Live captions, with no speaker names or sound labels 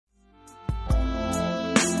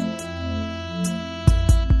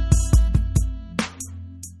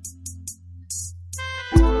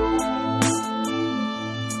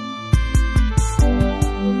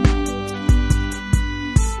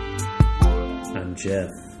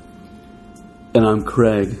Jeff. And I'm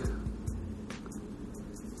Craig.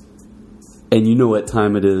 And you know what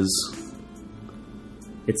time it is.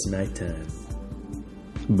 It's nighttime.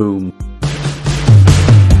 Boom.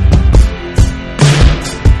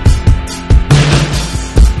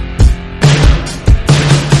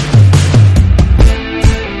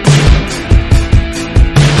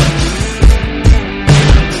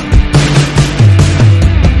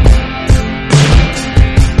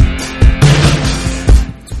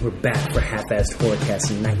 Back for half-assed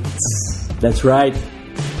Horrorcast nights. That's right.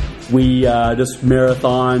 We just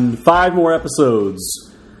marathoned 5 more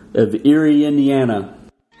episodes of Erie, Indiana.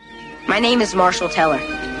 My name is Marshall Teller.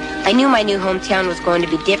 I knew my new hometown was going to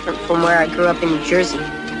be different from where I grew up in New Jersey.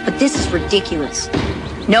 But this is ridiculous.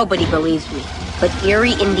 Nobody believes me. But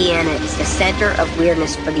Erie, Indiana is the center of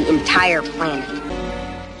weirdness for the entire planet.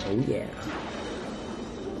 Oh, yeah.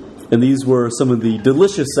 And these were some of the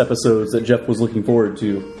delicious episodes that Jeff was looking forward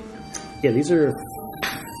to. Yeah, these are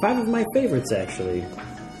 5 of my favorites, actually.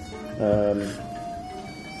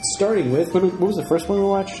 Starting with, what was the first one we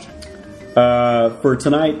watched? For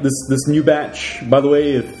tonight, this new batch, by the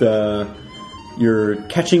way, if you're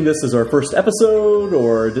catching this as our first episode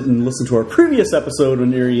or didn't listen to our previous episode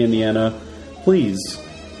on Erie, Indiana, please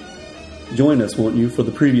join us, won't you, for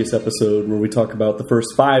the previous episode where we talk about the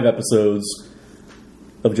first 5 episodes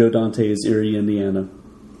of Joe Dante's Erie, Indiana.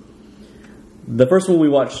 The first one we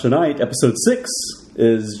watched tonight, episode 6,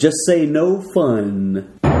 is Just Say No Fun.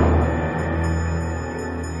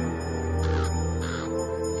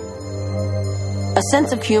 A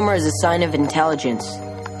sense of humor is a sign of intelligence.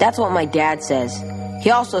 That's what my dad says.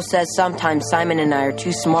 He also says sometimes Simon and I are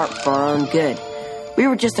too smart for our own good. We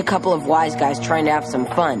were just a couple of wise guys trying to have some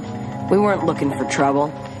fun. We weren't looking for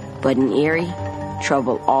trouble. But in Erie,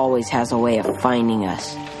 trouble always has a way of finding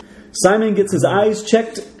us. Simon gets his eyes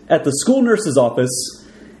checked at the school nurse's office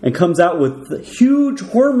and comes out with huge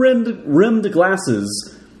horn-rimmed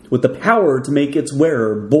glasses with the power to make its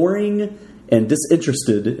wearer boring and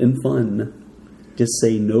disinterested in fun. Just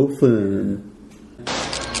say no fun.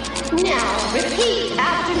 Now repeat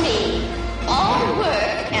after me. All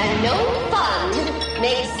work and no fun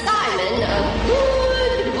makes Simon a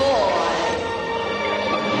good boy.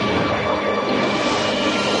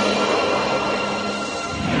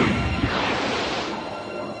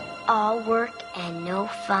 All work and no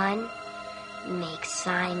fun makes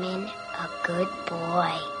Simon a good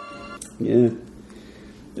boy. Yeah.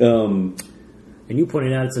 And you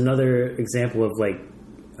pointed out it's another example of, like,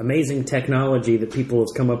 amazing technology that people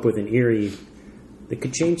have come up with in Erie that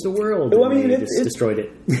could change the world. Well, I mean, they just destroyed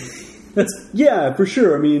it. Yeah, for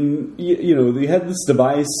sure. I mean, you know, they have this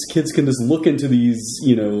device. Kids can just look into these,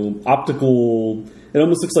 you know, optical... It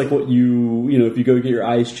almost looks like what you know, if you go get your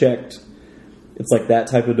eyes checked... It's like that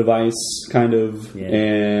type of device, kind of,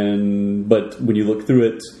 yeah. But when you look through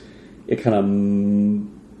it, it kind of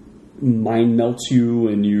mind melts you,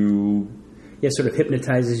 and you... Yeah, sort of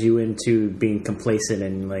hypnotizes you into being complacent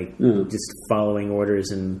and, like, just following orders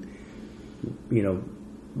and, you know,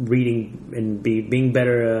 reading and being a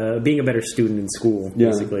better student in school,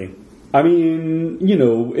 basically. I mean, you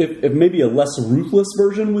know, if maybe a less ruthless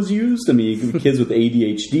version was used, I mean, kids with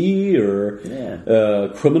ADHD or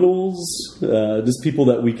criminals, just people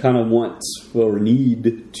that we kind of want or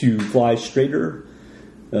need to fly straighter.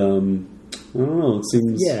 I don't know, it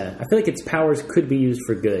seems... Yeah, I feel like its powers could be used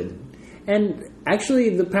for good. And actually,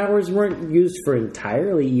 the powers weren't used for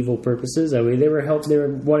entirely evil purposes. I mean, they were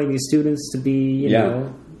wanting these students to be, you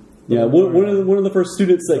know... Yeah, one of the first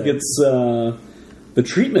students that gets... the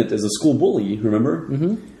treatment is a school bully, remember?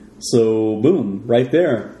 Mm-hmm. So, boom, right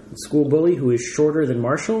there. A school bully who is shorter than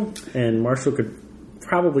Marshall, and Marshall could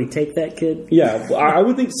probably take that kid. Yeah, I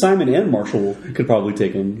would think Simon and Marshall could probably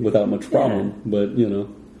take him without much problem. Yeah. But, you know,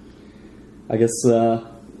 I guess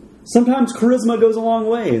sometimes charisma goes a long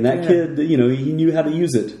way, and that kid, you know, he knew how to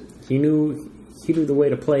use it. He knew the way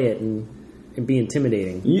to play it and be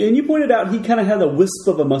intimidating. And you pointed out he kind of had a wisp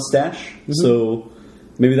of a mustache, so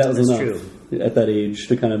maybe that was enough. True. At that age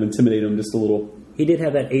to kind of intimidate him just a little. He did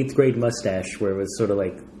have that 8th grade mustache where it was sort of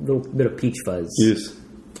like a little bit of peach fuzz. Yes.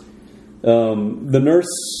 The nurse,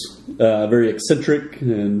 very eccentric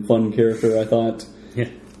and fun character, I thought. Yeah.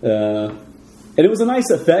 And it was a nice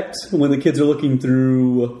effect when the kids are looking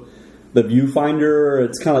through the viewfinder.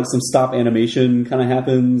 It's kind of like some stop animation kind of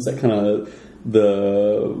happens. That kind of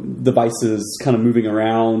the devices kind of moving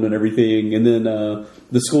around and everything. And then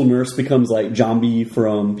the school nurse becomes like Zombie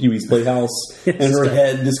from Pee-wee's Playhouse. And her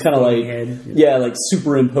head just kind of like, like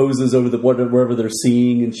superimposes over wherever they're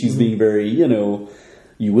seeing. And she's being very, you know,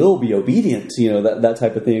 you will be obedient, you know, that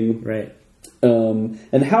type of thing. Right.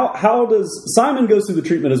 And how does Simon goes through the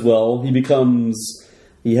treatment as well?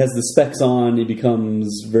 He has the specs on. He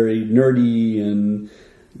becomes very nerdy and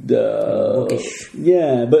but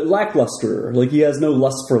lackluster. Like, he has no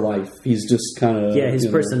lust for life. He's just kind of his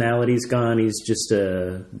personality's gone. He's just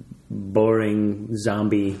a boring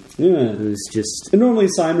zombie. Yeah, who's just. And normally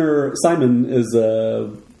Simon is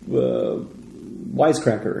a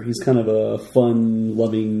wisecracker. He's kind of a fun,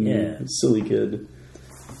 loving, silly kid.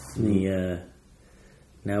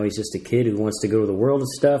 Now he's just a kid who wants to go to the world of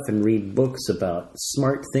stuff and read books about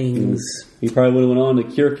smart things. He probably would have went on to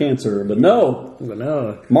cure cancer, but no.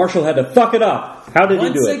 Marshall had to fuck it up. How did he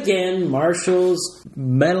do it? Once again, Marshall's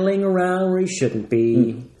meddling around where he shouldn't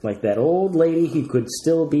be. Like that old lady who could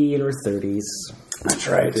still be in her 30s. That's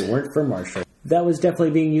right. If it weren't for Marshall. That was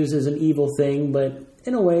definitely being used as an evil thing, but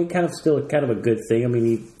in a way, kind of a good thing. I mean,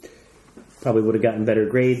 he probably would have gotten better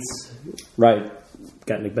grades. Right.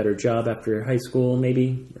 Gotten a better job after high school,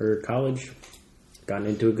 maybe, or college. Gotten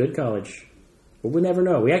into a good college. But we never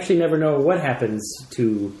know. We actually never know what happens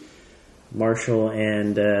to Marshall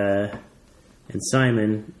and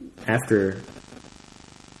Simon after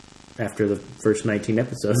the first 19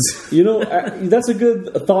 episodes. That's a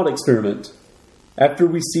good thought experiment. After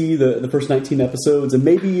we see the first 19 episodes, and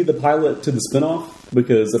maybe the pilot to the spinoff,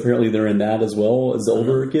 because apparently they're in that as well as the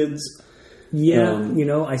older kids. Yeah,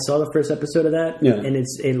 I saw the first episode of that, and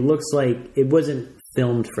it looks like it wasn't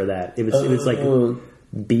filmed for that. It was like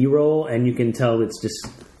B-roll, and you can tell it's just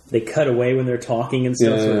they cut away when they're talking and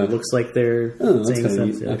stuff, so it looks like they're saying stuff.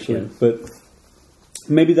 Neat, actually, but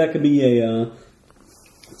maybe that could be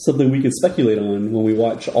something we could speculate on when we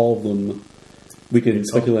watch all of them. We can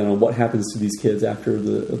speculate on what happens to these kids after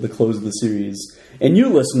the close of the series. And you,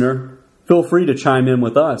 listener, feel free to chime in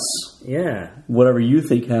with us. Yeah. Whatever you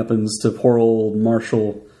think happens to poor old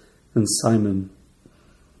Marshall and Simon.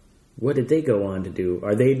 What did they go on to do?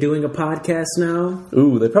 Are they doing a podcast now?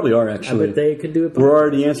 Ooh, they probably are, actually. I bet they could do a podcast. We're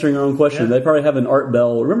already answering our own question. Yeah. They probably have an Art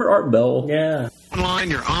Bell. Remember Art Bell? Yeah. Line,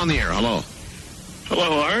 you're on the air. Hello.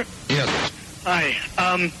 Hello, Art? Yes. Hi.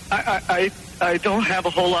 I don't have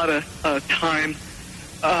a whole lot of time.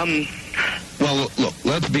 Well, look,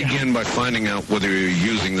 let's begin by finding out whether you're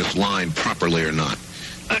using this line properly or not.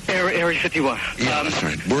 Area 51. Yeah, that's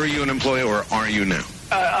right. Were you an employee or are you now?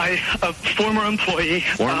 A former employee.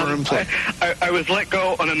 Former employee. I was let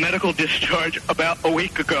go on a medical discharge about a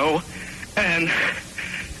week ago, and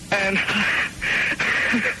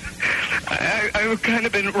I've kind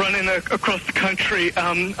of been running across the country.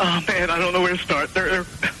 Oh man, I don't know where to start. They're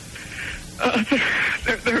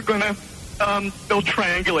gonna they'll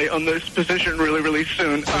triangulate on this position really, really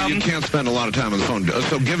soon. So you can't spend a lot of time on the phone.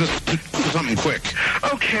 So give us something quick.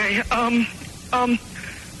 Okay.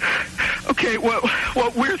 Okay.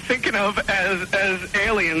 What we're thinking of as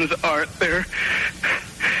aliens, Art, they're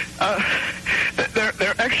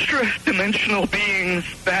extra-dimensional beings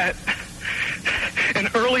that an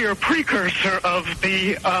earlier precursor of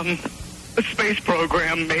the space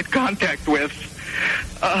program made contact with.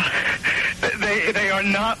 They are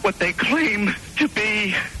not what they claim to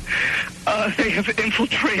be. They have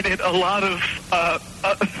infiltrated a lot of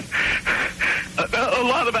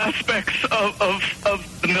aspects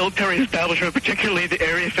of the military establishment, particularly the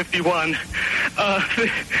Area 51.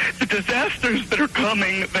 The disasters that are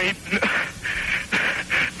coming,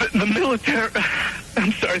 the military.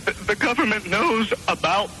 I'm sorry, the government knows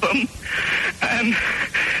about them, and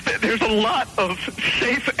there's a lot of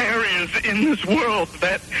safe areas in this world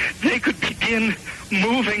that they could begin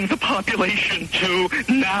moving the population to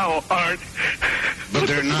now, Art. But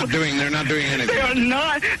they're not doing anything. They are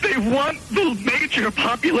not. They want the major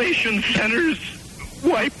population centers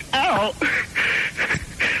wiped out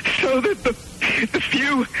so that the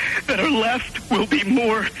few that are left will be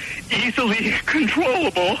more easily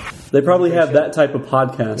controllable. They probably have that type of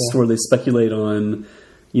podcast where they speculate on,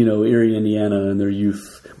 Erie, Indiana, and their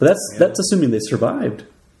youth. But that's assuming they survived.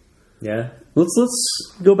 Yeah. Let's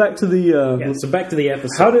go back to the. So back to the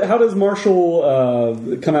episode. How does Marshall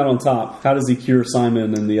come out on top? How does he cure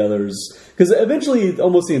Simon and the others? Because eventually,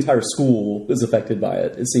 almost the entire school is affected by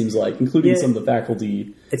it. It seems like, including some of the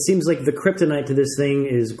faculty. It seems like the kryptonite to this thing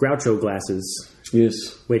is Groucho glasses. Yes,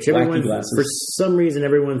 which everyone, for some reason,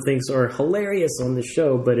 everyone thinks are hilarious on the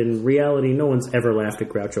show, but in reality, no one's ever laughed at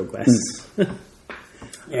Groucho glasses. I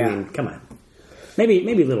mean, come on.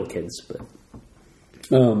 Maybe little kids, but.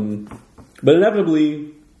 But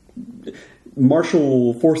inevitably,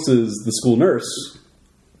 Marshall forces the school nurse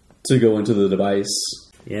to go into the device.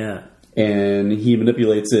 Yeah. And he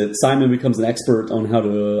manipulates it. Simon becomes an expert on how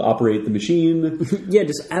to operate the machine. Yeah,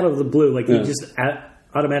 just out of the blue. Like, he just,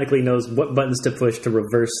 automatically knows what buttons to push to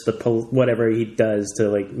reverse whatever he does to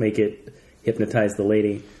like make it hypnotize the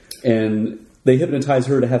lady. And they hypnotize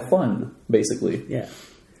her to have fun, basically. Yeah.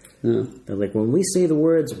 They're like, when we say the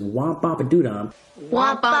words womp bop a doo dom.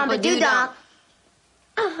 Womp bump a doo dom.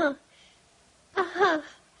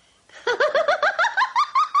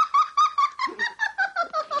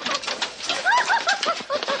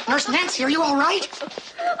 Nurse Nancy, are you all right?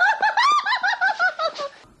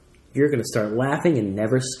 You're going to start laughing and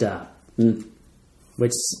never stop.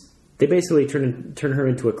 Which they basically turn her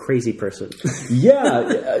into a crazy person.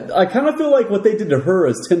 Yeah, I kind of feel like what they did to her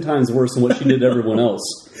is 10 times worse than what she did to everyone else.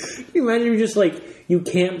 Can you imagine you're just like, you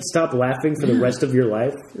can't stop laughing for the rest of your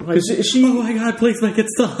life? Like, she oh my God, please make it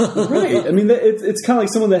stop. Right. I mean, it's kind of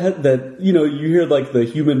like someone that you hear like the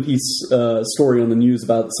Human Peace story on the news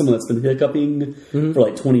about someone that's been hiccuping for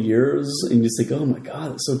like 20 years, and you just think, oh my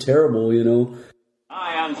God, it's so terrible,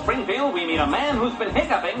 Hi, on Springfield, we meet a man who's been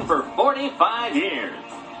hiccuping for 45 years.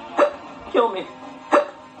 Kill me.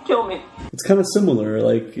 Kill me. It's kind of similar,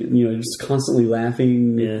 like, just constantly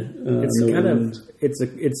laughing. Yeah.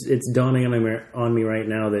 It's dawning on me right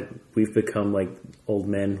now that we've become like old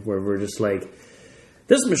men where we're just like,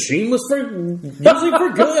 this machine was usually for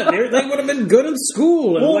good. Everything would have been good in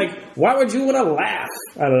school. And why would you want to laugh?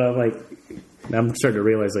 I don't know. Like, I'm starting to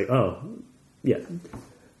realize like, oh, yeah.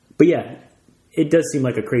 But yeah, it does seem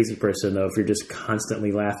like a crazy person though if you're just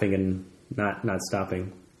constantly laughing and not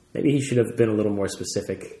stopping. Maybe he should have been a little more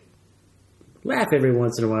specific. Laugh every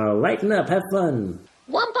once in a while. Lighten up. Have fun.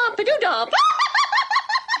 Womp bop a doo dom.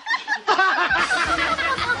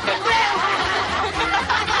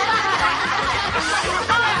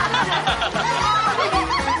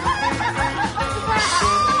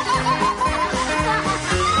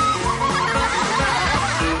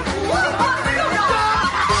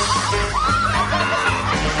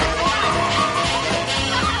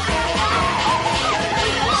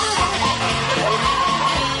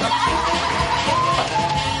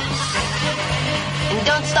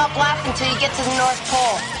 Until you get to the North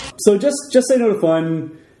Pole. So just say no to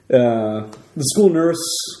fun. The school nurse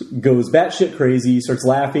goes batshit crazy, starts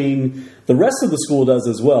laughing. The rest of the school does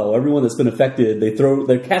as well. Everyone that's been affected,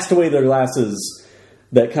 they cast away their glasses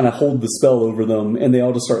that kind of hold the spell over them, and they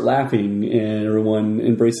all just start laughing, and everyone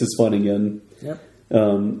embraces fun again. Yep.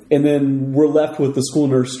 And then we're left with the school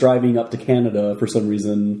nurse driving up to Canada for some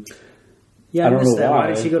reason. Yeah, I don't know why. Why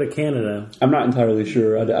did she go to Canada? I'm not entirely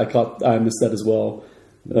sure. I missed that as well.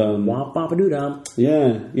 Womp bop a doo dom.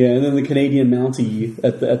 Yeah, and then the Canadian Mountie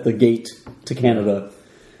at the gate to Canada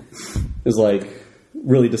is like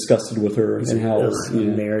really disgusted with her and how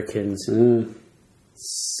Americans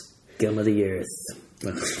scum of the earth.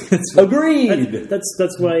 Agreed.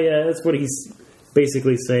 That's why that's what he's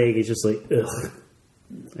basically saying. He's just like, ugh,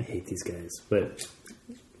 I hate these guys, but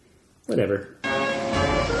whatever.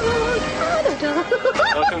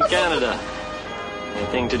 Welcome, Canada.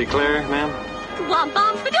 Anything to declare, ma'am? Womp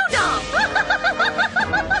bop a doo dom.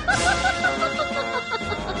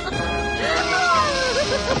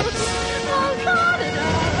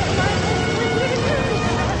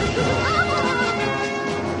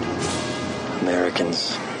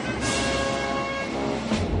 Americans.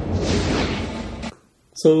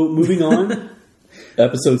 So moving on,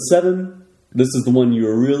 episode 7. This is the one you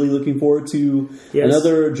were really looking forward to. Yes.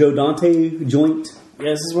 Another Joe Dante joint.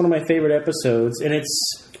 Yeah, this is one of my favorite episodes, and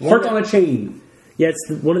it's Heart on a Chain. Yeah,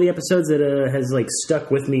 it's one of the episodes that has like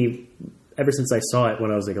stuck with me ever since I saw it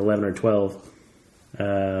when I was like 11 or 12.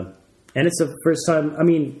 And it's the first time. I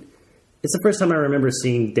mean, it's the first time I remember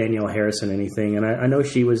seeing Danielle Harris in anything. And I know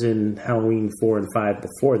she was in Halloween 4 and 5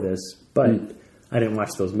 before this, but I didn't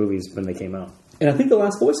watch those movies when they came out. And I think The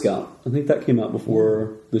Last Boy Scout. I think that came out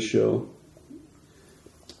before the show.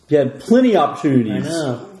 You had plenty of opportunities. I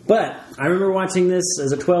know. But I remember watching this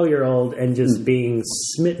as a 12-year-old and just being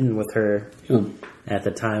smitten with her at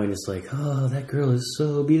the time. And just like, oh, that girl is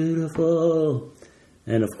so beautiful.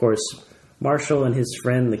 And, of course, Marshall and his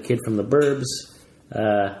friend, the kid from the Burbs,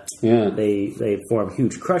 they form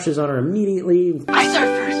huge crushes on her immediately. I saw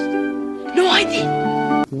her first. No, I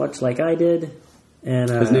did. Much like I did. And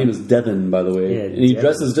his name is Devin, by the way. Yeah, and he Devin.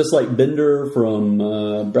 dresses just like Bender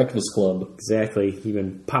from Breakfast Club. Exactly. He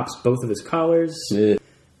even pops both of his collars. Yeah.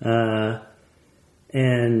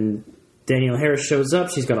 And Danielle Harris shows up.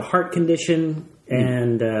 She's got a heart condition.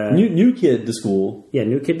 And new kid to school. Yeah,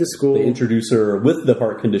 new kid to school. They introduce her with the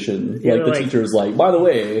heart condition. Yeah, like the teacher's like, by the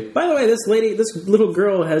way, this little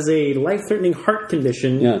girl has a life-threatening heart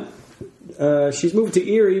condition. Yeah. She's moved to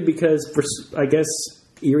Erie because, I guess,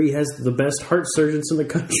 Erie has the best heart surgeons in the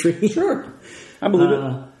country. Sure, I believe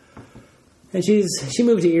it. And she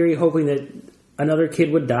moved to Erie hoping that another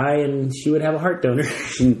kid would die and she would have a heart donor.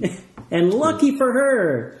 And lucky for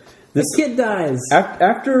her, the kid dies.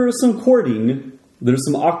 After some courting, there's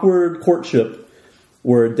some awkward courtship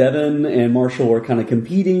where Devin and Marshall are kind of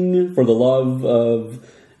competing for the love of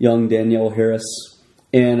young Danielle Harris.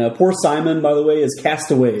 And poor Simon, by the way, is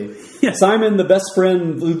cast away. Yeah. Simon, the best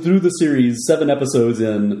friend through the series, 7 episodes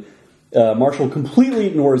in, Marshall completely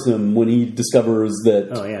ignores him when he discovers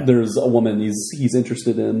that there's a woman he's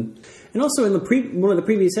interested in. And also in one of the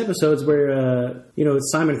previous episodes where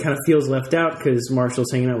Simon kind of feels left out because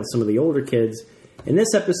Marshall's hanging out with some of the older kids. In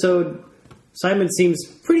this episode, Simon seems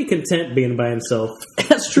pretty content being by himself.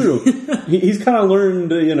 That's true. He's kind of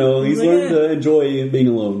learned, learned to enjoy being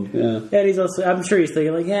alone. Yeah. And he's also, I'm sure he's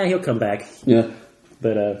thinking he'll come back. Yeah.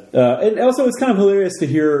 But and also it's kind of hilarious to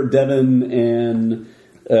hear Devin and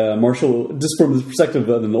Marshall, just from the perspective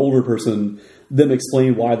of an older person, them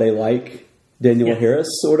explain why they like Danielle Harris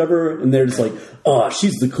or whatever, and they're just like, "Oh,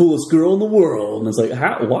 she's the coolest girl in the world," and it's like,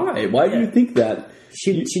 "How? Why? Why do you think that?"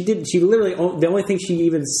 She literally, the only thing she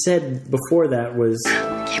even said before that was,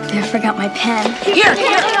 I forgot my pen. Here.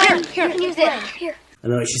 You can use it. Here. I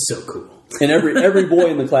know, she's so cool. And every boy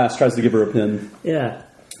in the class tries to give her a pen. Yeah.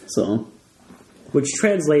 So, which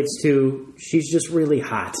translates to she's just really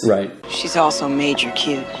hot. Right. She's also major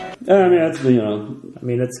cute. I mean, that's I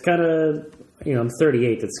mean, it's kind of I'm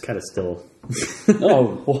 38. It's kind of still.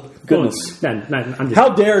 Oh well, goodness! I'm just. How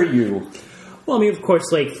dare you? Well, I mean, of course,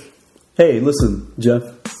 like. Hey, listen, Jeff.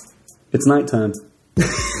 It's nighttime.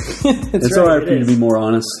 It's all right for you to be more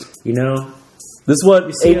honest. This is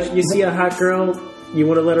what you see a hot girl. You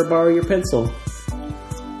want to let her borrow your pencil.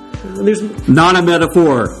 There's not a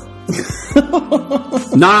metaphor.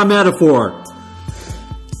 Not a metaphor.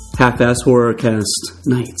 Half-ass horror cast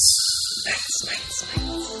nights.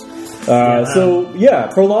 So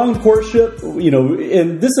prolonged courtship.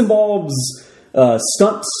 And this involves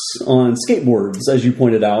stunts on skateboards, as you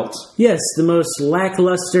pointed out. Yes, the most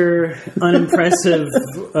lackluster, unimpressive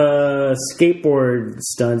skateboard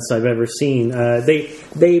stunts I've ever seen.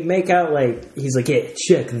 They make out like he's like, "Yeah,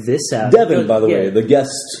 check this out." Devin, by the way, the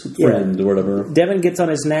guest friend or whatever. Devin gets on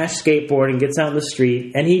his Nash skateboard and gets out in the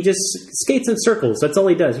street, and he just skates in circles. That's all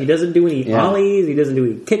he does. He doesn't do any ollies. He doesn't do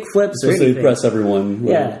any kick flips or anything. To impress everyone.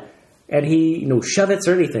 Yeah. And he, shove-its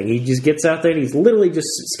or anything. He just gets out there and he's literally just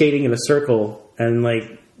skating in a circle. And,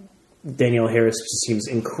 Danielle Harris just seems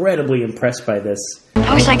incredibly impressed by this.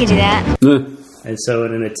 I wish I could do that. And so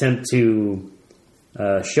in an attempt to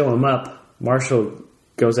show him up, Marshall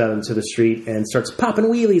goes out into the street and starts popping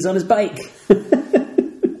wheelies on his bike.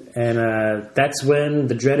 And that's when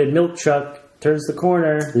the dreaded milk truck turns the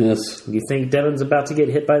corner. Yes. You think Devin's about to get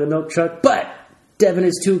hit by the milk truck, but Devin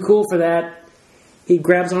is too cool for that. He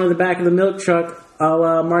grabs onto the back of the milk truck, a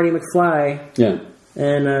la Marty McFly. Yeah.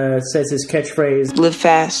 And says his catchphrase, "Live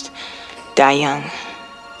fast, die young,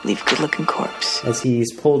 leave a good-looking corpse." As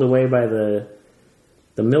he's pulled away by the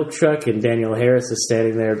milk truck, and Danielle Harris is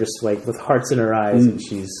standing there just with hearts in her eyes, and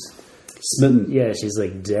she's smitten. Yeah, she's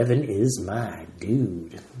like, "Devin is my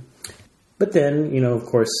dude." But then, of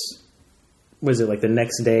course, was it the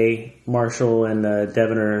next day, Marshall and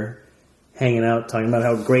Devin are hanging out, talking about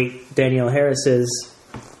how great Danielle Harris is.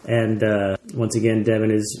 And once again, Devin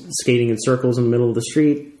is skating in circles in the middle of the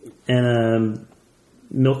street. And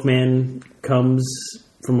milkman comes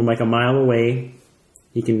from a mile away.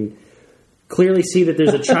 He can clearly see that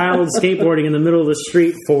there's a child skateboarding in the middle of the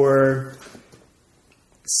street for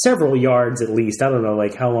several yards at least. I don't know,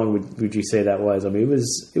 how long would you say that was? I mean,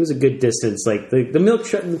 it was a good distance. The milk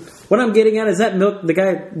truck. What I'm getting at is that the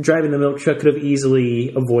guy driving the milk truck could have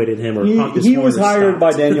easily avoided him or honked his horn. He was hired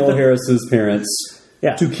by Danielle Harris's parents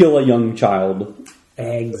to kill a young child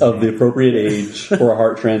of the appropriate age for a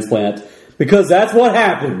heart transplant, because that's what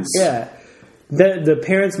happens. Yeah. The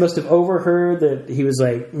parents must have overheard that he was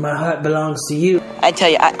like, "My heart belongs to you." I tell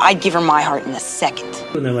you, I'd give her my heart in a second.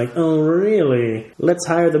 And they're like, "Oh, really? Let's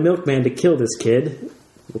hire the milkman to kill this kid.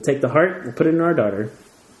 We'll take the heart, we'll put it in our daughter."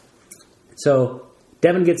 So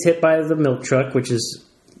Devin gets hit by the milk truck, which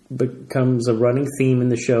becomes a running theme in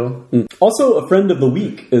the show. Also, a friend of the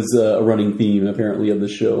week is a running theme, apparently, of the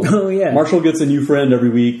show. Oh, yeah. Marshall gets a new friend every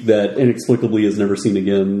week that inexplicably is never seen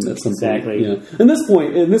again at some point. Exactly. Yeah. In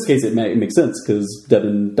this case, it makes sense, because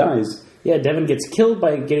Devin dies. Yeah, Devin gets killed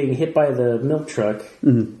by getting hit by the milk truck,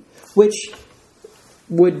 which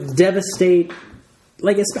would devastate...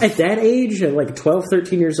 at that age, at 12,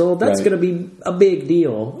 13 years old, that's going to be a big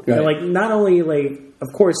deal. Right. And not only,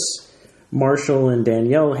 of course... Marshall and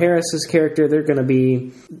Danielle Harris's character, they're going to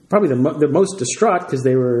be probably the most distraught because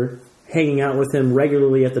they were hanging out with him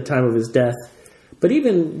regularly at the time of his death. But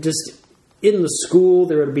even just in the school,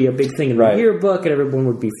 there would be a big thing in the Right. yearbook, and everyone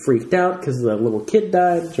would be freaked out because the little kid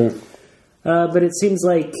died. Sure. But it seems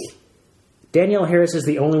like Danielle Harris is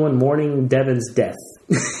the only one mourning Devon's death.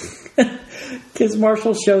 Because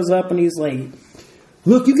Marshall shows up and he's like,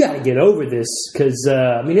 look, you got to get over this. Because,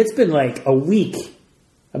 it's been like a week.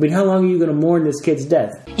 I mean, how long are you going to mourn this kid's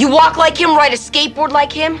death? You walk like him, ride a skateboard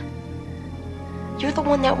like him? You're the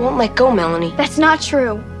one that won't let go, Melanie. That's not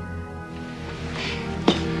true.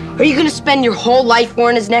 Are you going to spend your whole life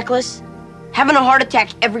wearing his necklace? Having a heart attack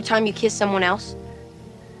every time you kiss someone else?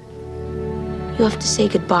 You'll have to say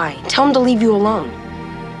goodbye. Tell him to leave you alone.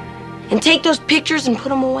 And take those pictures and put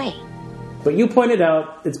them away. But you pointed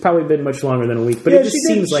out it's probably been much longer than a week. But Yeah, it just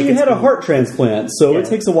seems like she it's had a been- heart transplant, so Yeah. it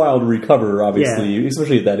takes a while to recover, obviously,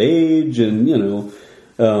 especially at that age, and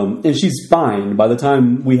and she's fine. By the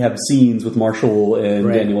time we have scenes with Marshall and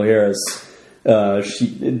Right. Danielle Harris,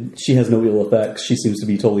 she has no ill effects. She seems to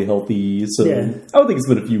be totally healthy. So Yeah. I would think it's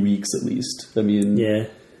been a few weeks at least. I mean, Yeah.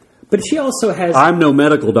 But she also has... I'm no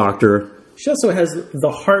medical doctor. She also has the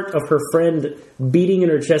heart of her friend beating in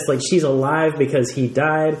her chest like she's alive because he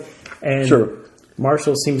died. And Sure.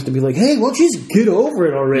 Marshall seems to be like, hey, why don't you just get over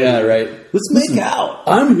it already? Yeah, right. Let's make out.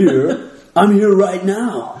 I'm here. I'm here right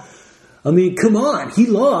now. I mean, come on. He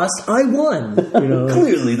lost. I won. You know?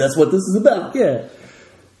 Clearly, that's what this is about. Yeah.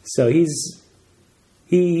 So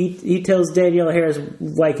he tells Danielle Harris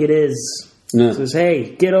like it is. Yeah. Says,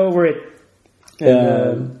 hey, get over it.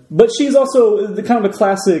 And, But she's also the kind of a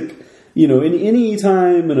classic, in any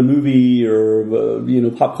time in a movie or,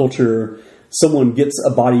 pop culture, someone gets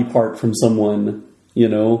a body part from someone,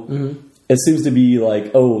 it seems to be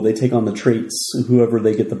like, oh, they take on the traits, whoever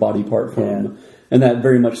they get the body part from. Yeah. And that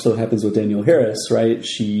very much so happens with Danielle Harris, right?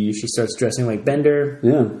 She starts dressing like Bender.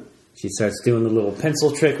 Yeah. She starts doing the little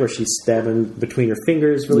pencil trick where she's stabbing between her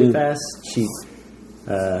fingers really fast. She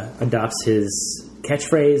adopts his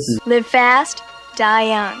catchphrase. Live fast, die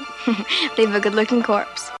young. Leave a good-looking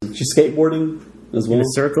corpse. She's skateboarding as well. In a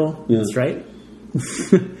circle. Yeah. That's right.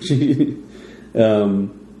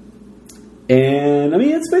 And I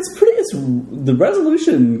mean, it's the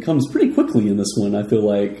resolution comes pretty quickly in this one. I feel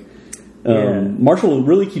like Marshall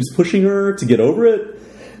really keeps pushing her to get over it.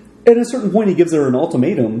 At a certain point, he gives her an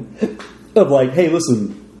ultimatum of like, "Hey,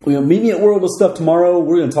 listen, meet me at World of Stuff tomorrow.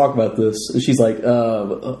 We're going to talk about this." And she's like,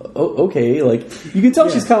 "Okay." Like you can tell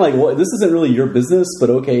she's kind of like, "Well, this isn't really your business,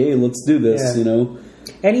 but okay, let's do this." Yeah.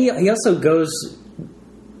 And he also goes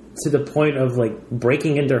to the point of like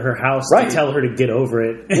breaking into her house to tell her to get over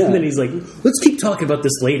it, and then he's like, "Let's keep talking about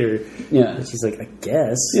this later." Yeah, and she's like, "I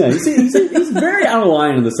guess." Yeah, he's very out of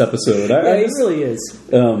line in this episode. He really is.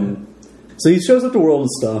 So he shows up to World of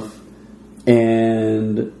Stuff,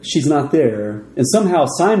 and she's not there, and somehow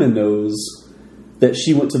Simon knows that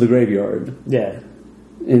she went to the graveyard. Yeah.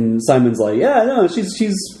 And Simon's like, "Yeah, no,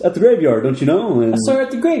 she's at the graveyard, don't you know?" And I saw her at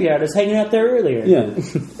the graveyard. I was hanging out there earlier. Yeah.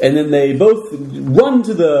 And then they both run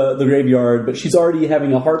to the graveyard, but she's already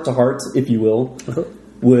having a heart-to-heart, if you will,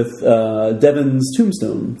 with Devon's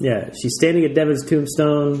tombstone. Yeah, she's standing at Devon's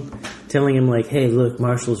tombstone, telling him, like, hey, look,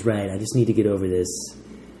 Marshall's right. I just need to get over this.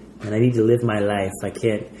 And I need to live my life. I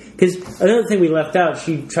can't... Because another thing we left out,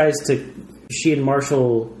 she and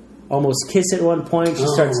Marshall almost kiss at one point. She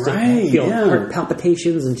starts to feel heart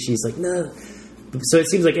palpitations, and she's like, no. So it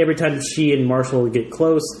seems like every time she and Marshall get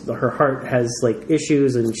close, her heart has like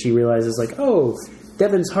issues, and she realizes like, oh,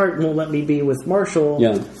 Devon's heart won't let me be with Marshall.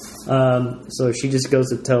 Yeah. So she just goes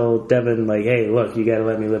to tell Devon like, hey, look, you got to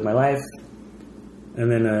let me live my life.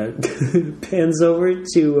 And then pans over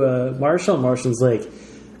to Marshall. Marshall's like,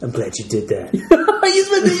 I'm glad you did that. He's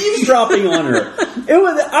been eavesdropping on her.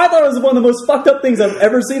 I thought it was one of the most fucked up things I've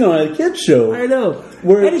ever seen on a kid's show. I know.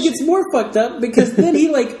 And it gets more fucked up because then he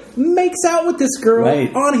like makes out with this girl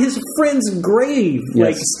on his friend's grave,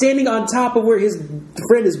 like standing on top of where his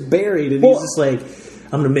friend is buried, and he's just like,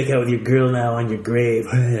 I'm gonna make out with your girl now on your grave.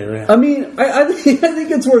 I mean, I think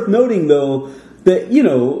it's worth noting though that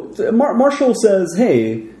Marshall says,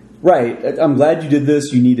 "Hey, right, I'm glad you did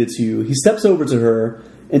this. You needed to." He steps over to her.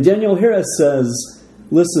 And Danielle Harris says,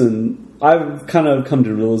 listen, I've kind of come to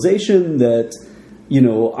the realization that,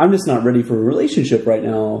 I'm just not ready for a relationship right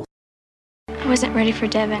now. I wasn't ready for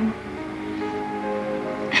Devon.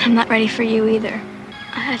 And I'm not ready for you either.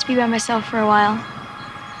 I had to be by myself for a while.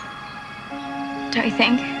 Don't you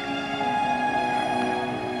think?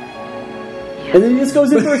 And then he just goes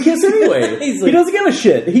in for a kiss anyway. He doesn't give a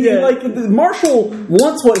shit. Marshall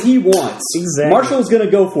wants what he wants. Exactly. Marshall's going to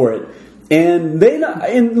go for it. And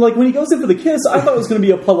when he goes in for the kiss, I thought it was going to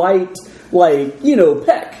be a polite,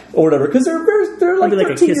 peck or whatever, because they're like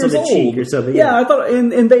 13 a kiss years on the old. cheek or something. Yeah, I thought,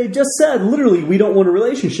 and they just said literally, we don't want a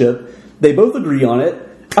relationship. They both agree on it.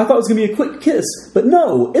 I thought it was going to be a quick kiss, but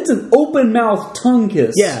no, it's an open mouth tongue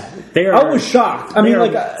kiss. Yeah, they are. I was shocked. I mean,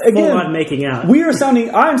 like, again, full on making out. I'm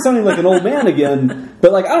sounding like an old man again,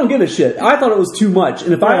 but like, I don't give a shit. I thought it was too much,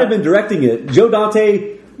 and if I had been directing it, Joe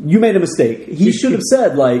Dante, you made a mistake. He should have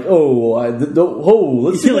said like,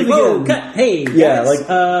 let's do it again. Cut. Hey, yeah, guys,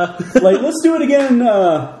 like let's do it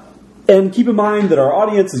again. And keep in mind that our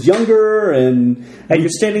audience is younger, and you're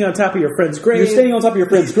standing on top of your friend's grave. You're standing on top of your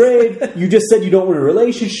friend's grave. You just said you don't want a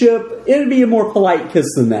relationship. It'd be a more polite kiss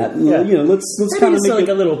than that. Yeah. You know, let's kind of make like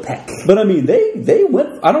a little peck. But I mean, they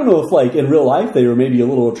went. I don't know if like in real life they were maybe a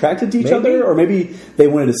little attracted to each other, or maybe they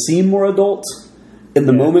wanted to seem more adult. In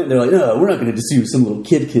the moment, they're like, "No, we're not going to just do some little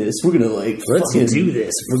kid kiss. We're going to like let's do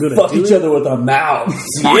this. We're going to fuck each other with our mouths."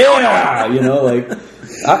 Yeah, you know, like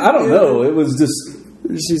I don't know. It was just.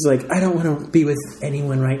 She's like, I don't want to be with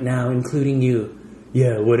anyone right now, including you.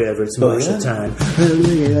 Yeah, whatever. It's Marshall time.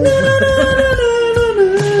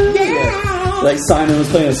 Like Simon was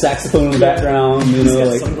playing a saxophone in the background. You know,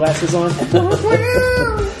 like sunglasses on.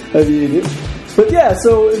 I mean, but yeah.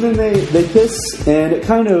 So and then they kiss, and it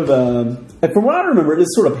kind of. From what I remember, it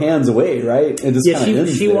just sort of pans away, right? It just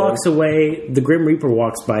she walks away. The Grim Reaper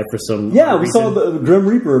walks by for some we saw the Grim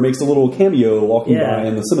Reaper makes a little cameo walking by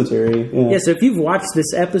in the cemetery. Yeah, so if you've watched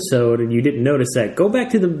this episode and you didn't notice that, go back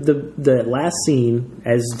to the last scene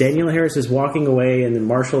as Danielle Harris is walking away and then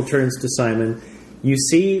Marshall turns to Simon. You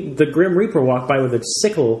see the Grim Reaper walk by with a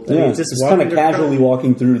sickle. Yeah, he's just kind of casually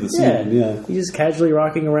walking through the scene. Yeah, he's just casually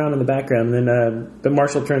rocking around in the background. And then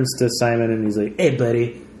Marshall turns to Simon and he's like, "Hey,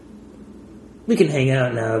 buddy. We can hang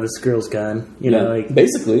out now. This girl's gone." You know, like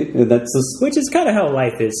basically, that's just... which is kind of how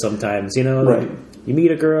life is sometimes. You know, right? Like, you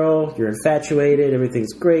meet a girl, you're infatuated,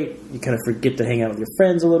 everything's great. You kind of forget to hang out with your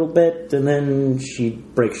friends a little bit, and then she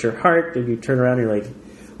breaks your heart, and you turn around and you're like,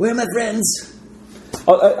 "Where are my friends?"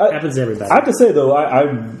 Happens to everybody. I have to say though,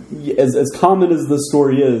 as common as the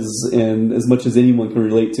story is, and as much as anyone can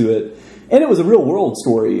relate to it, and it was a real world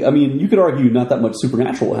story. I mean, you could argue not that much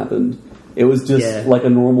supernatural happened. It was just like a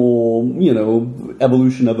normal, you know,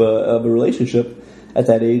 evolution of a relationship at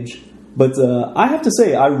that age. But I have to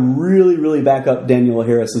say, I really, really back up Danielle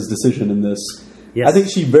Harris's decision in this. Yes. I think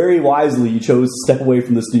she very wisely chose to step away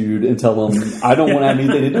from this dude and tell him, "I don't want to have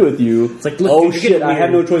anything to do with you." It's like, look, oh shit, I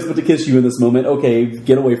have no choice but to kiss you in this moment. Okay,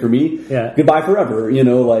 get away from me. Yeah. Goodbye forever. You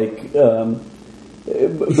know, like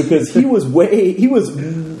because he was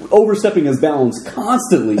overstepping his bounds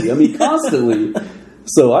constantly. I mean, constantly.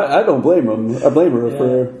 So I don't blame him. I blame her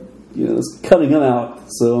for cutting him out.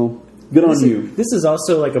 So good on you. This is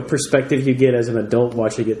also like a perspective you get as an adult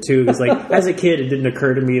watching it too. Because like as a kid, it didn't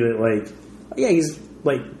occur to me that like, yeah, he's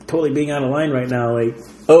like totally being out of line right now. Like,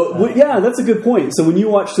 that's a good point. So when you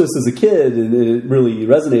watched this as a kid and it really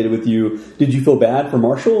resonated with you, did you feel bad for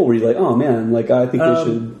Marshall, or were you like, oh man, like I think they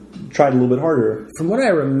should try it a little bit harder? From what I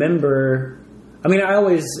remember. I mean, I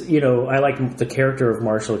always, I like the character of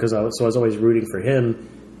Marshall because I was always rooting for him,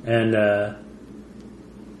 and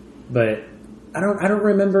but I don't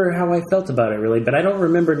remember how I felt about it really, but I don't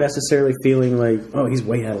remember necessarily feeling like, oh, he's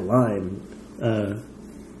way out of line.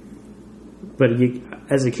 But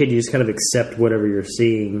as a kid, you just kind of accept whatever you're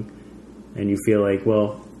seeing, and you feel like,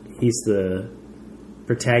 well, he's the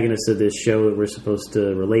protagonist of this show that we're supposed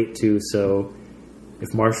to relate to, so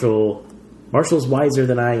if Marshall's wiser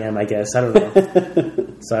than I am, I guess. I don't know.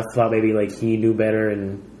 So I thought maybe like he knew better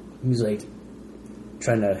and he was like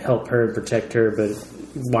trying to help her and protect her. But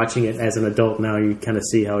watching it as an adult now, you kind of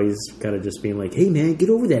see how he's kind of just being like, "Hey man, get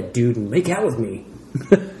over that dude and make out with me."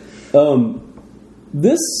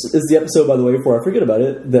 This is the episode, by the way, before I forget about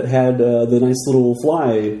it, that had the nice little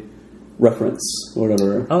fly reference or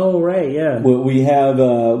whatever. Oh right, yeah. Well, we have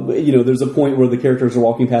there's a point where the characters are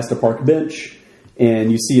walking past a park bench.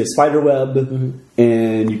 And you see a spider web,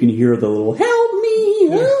 and you can hear the little "Help me,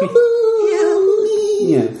 help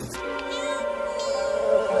me!" Yeah.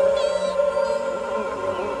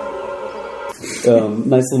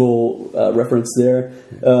 Nice little reference there.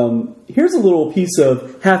 Here's a little piece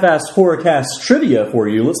of half-assed Horrorcast trivia for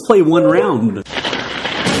you. Let's play one round. It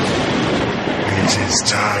is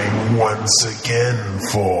time once again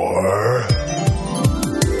for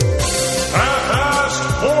half-assed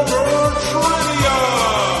horror.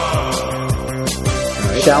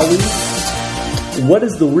 Shall we? What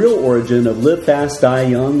is the real origin of live fast, die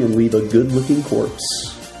young, and leave a good-looking corpse?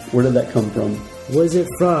 Where did that come from? Was it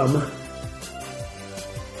from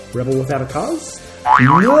Rebel Without a Cause?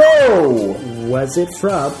 No! Was it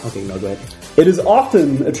from... Okay, no, go ahead. It is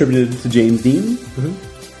often attributed to James Dean.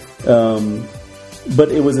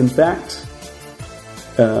 But it was in fact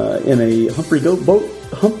in a Humphrey boat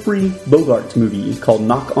Humphrey Bogart movie called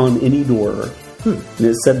Knock on Any Door. And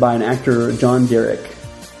it's said by an actor, John Derek.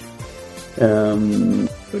 I'm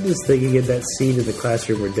just thinking of that scene in the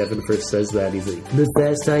classroom where Devin first says that. He's like, "Live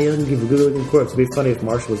fast, die young, give a good-looking corpse." It'd be funny if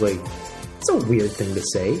Marshall was like, "It's a weird thing to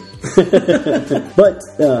say." But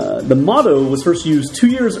the motto was first used 2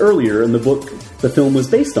 years earlier in the book the film was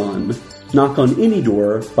based on, Knock on Any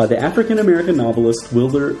Door, by the African-American novelist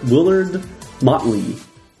Willard Motley.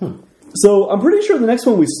 So I'm pretty sure the next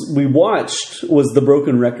one we watched was The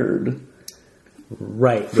Broken Record.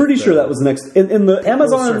 Right. Pretty sure that was the next. In the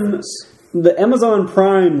Amazon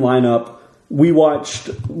Prime lineup, we watched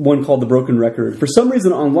one called The Broken Record. For some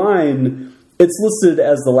reason online, it's listed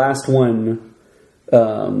as the last one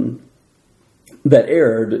that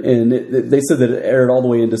aired, and they said that it aired all the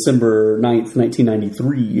way in December 9th,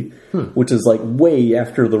 1993, which is like way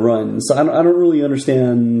after the run. So I don't really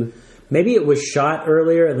understand. Maybe it was shot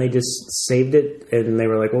earlier and they just saved it, and they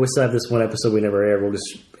were like, "Well, we still have this one episode we never aired. We'll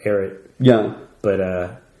just air it." Yeah. But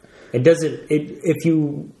it doesn't. If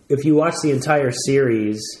you watch the entire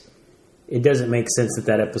series, it doesn't make sense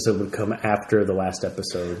that episode would come after the last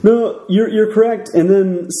episode. No, you're correct. And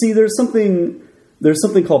then there's something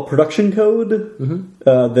called production code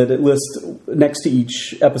that it lists next to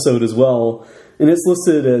each episode as well, and it's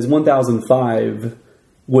listed as 1005,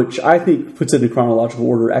 which I think puts it in chronological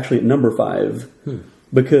order. Actually, at number 5,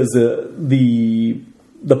 because the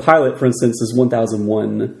pilot, for instance, is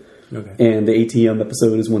 1001. Okay. And the ATM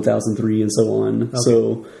episode is 1003 and so on. Okay.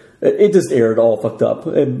 So it just aired all fucked up,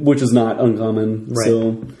 which is not uncommon. Right.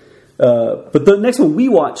 So, but the next one we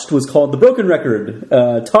watched was called The Broken Record.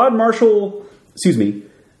 Todd Marshall,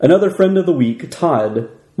 another friend of the week, Todd,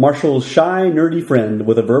 Marshall's shy, nerdy friend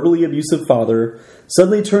with a verbally abusive father,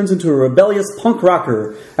 suddenly turns into a rebellious punk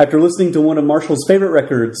rocker after listening to one of Marshall's favorite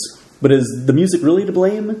records. But is the music really to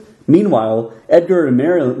blame? Meanwhile, Edgar and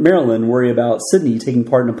Marilyn worry about Sydney taking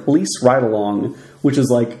part in a police ride-along, which is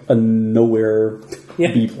like a nowhere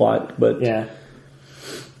B-plot. But yeah,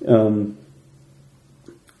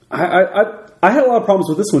 I had a lot of problems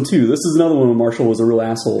with this one too. This is another one where Marshall was a real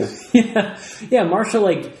asshole. Yeah.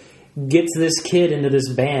 Marshall gets this kid into this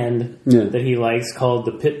band that he likes called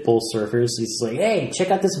the Pitbull Surfers. He's like, "Hey, check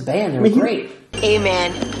out this band. They're great." Hey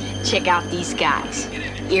man, check out these guys.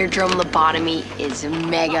 Eardrum lobotomy is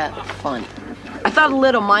mega fun. I thought a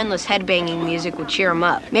little mindless headbanging music would cheer him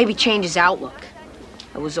up, maybe change his outlook.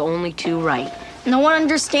 I was only too right. No one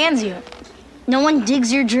understands you. No one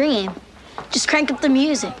digs your dream. Just crank up the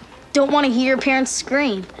music. Don't want to hear your parents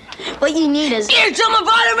scream. What you need is eardrum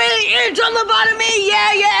lobotomy,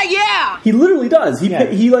 yeah. He literally does.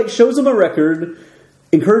 He shows him a record,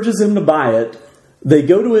 encourages him to buy it. They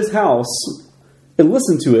go to his house and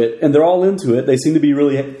listen to it, and they're all into it. They seem to be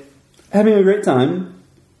really having a great time,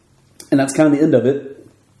 and that's kind of the end of it.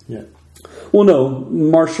 Yeah. Well,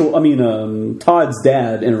 no, Todd's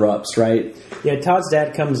dad interrupts, right? Yeah, Todd's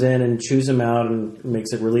dad comes in and chews him out and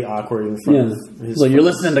makes it really awkward in front of his... Like, you're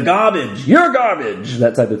listening to garbage! You're garbage!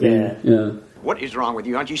 That type of thing. Yeah. What is wrong with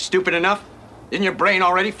you? Aren't you stupid enough? Isn't your brain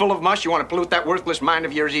already full of mush? You want to pollute that worthless mind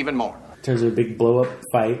of yours even more? Turns into a big blow-up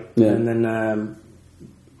fight, and then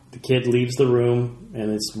the kid leaves the room,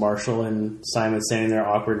 and it's Marshall and Simon standing there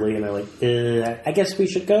awkwardly, and they're like, I guess we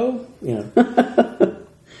should go?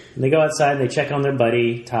 And they go outside, and they check on their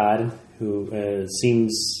buddy, Todd, who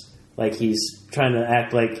seems like he's trying to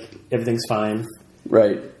act like everything's fine.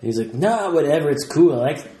 Right. And he's like, "No, whatever, it's cool. I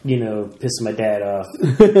like, pissing my dad off."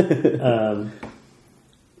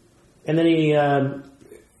 And then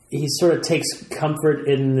he sort of takes comfort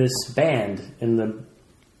in this band, in the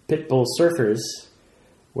Pitbull Surfers,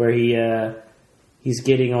 where he's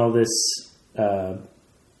getting all this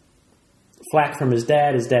flack from his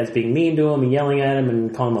dad. His dad's being mean to him and yelling at him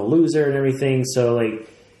and calling him a loser and everything. So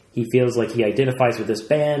he feels like he identifies with this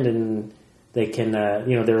band, and they can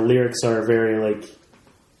their lyrics are very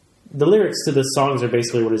the lyrics to the songs are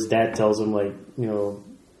basically what his dad tells him,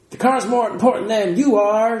 the car's more important than you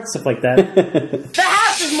are, stuff like that. The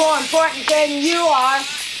house is more important than you are.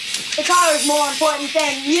 The car is more important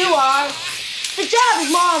than you are. The job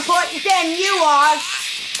is more important than you are.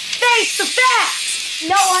 Face the facts.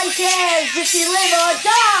 No one cares if you live or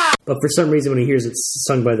die. But for some reason, when he hears it's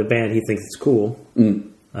sung by the band, he thinks it's cool.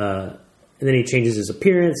 And then he changes his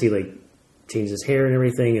appearance. He changes his hair and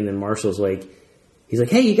everything. And then Marshall's he's like,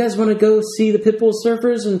 "Hey, you guys want to go see the Pitbull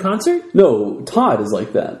Surfers in concert?" No, Todd is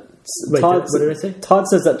like that. Wait, what did I say? Todd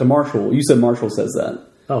says that to Marshall. You said Marshall says that.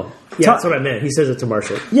 Oh, yeah, that's what I meant. He says it to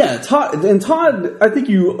Marshall. Yeah, Todd, I think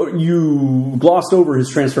you glossed over his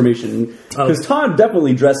transformation, because Todd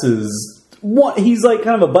definitely dresses. He's kind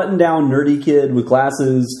of a button-down nerdy kid with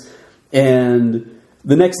glasses, and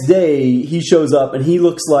the next day he shows up and he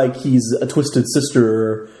looks like he's a Twisted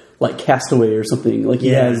Sister, like Castaway or something. Like he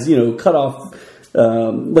has, cut off,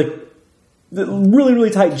 like really, really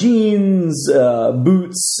tight jeans,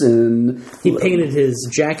 boots, and he painted his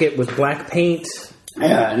jacket with black paint.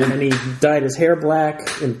 Yeah, and he dyed his hair black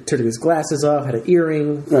and took his glasses off, had an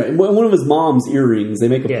earring. Right, one of his mom's earrings. They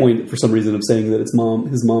make a point for some reason of saying that it's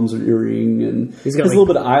his mom's earring, and he's got a little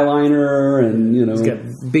bit of eyeliner, and he's got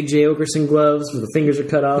big J. Okerson gloves where the fingers are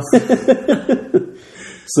cut off.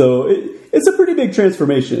 So it's a pretty big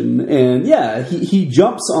transformation, and he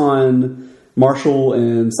jumps on Marshall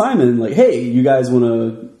and Simon like, hey, you guys want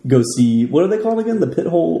to go see, what are they called again? The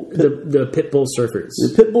Pit Bull Surfers.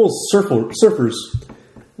 The Pit Bull Surfers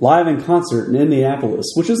live in concert in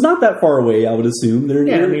Indianapolis, which is not that far away, I would assume. They're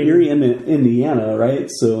in Erie, Indiana, right?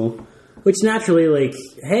 So, which naturally, like,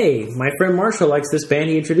 hey, my friend Marshall likes this band.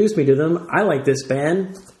 He introduced me to them. I like this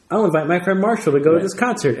band. I'll invite my friend Marshall to go to this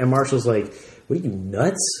concert. And Marshall's like, what are you,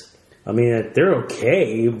 nuts? I mean, they're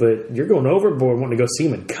okay, but you're going overboard wanting to go see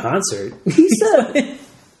them in concert. He said,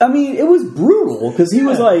 I mean, it was brutal because he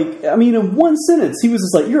was like, I mean, in one sentence, he was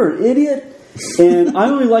just like, you're an idiot. And I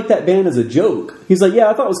only like that band as a joke. He's like, yeah,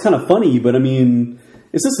 I thought it was kind of funny, but I mean,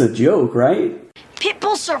 it's just a joke, right?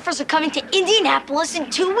 Pitbull Surfers are coming to Indianapolis in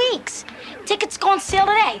 2 weeks. Tickets go on sale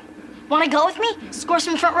today. Want to go with me? Score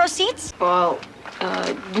some front row seats? Well,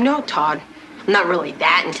 no, Todd. I'm not really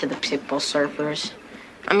that into the Pitbull Surfers.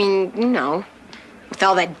 I mean, with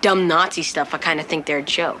all that dumb Nazi stuff, I kind of think they're a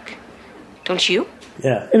joke. Don't you?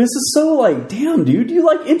 Yeah. And it's just so like, damn, dude, you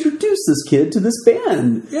like introduce this kid to this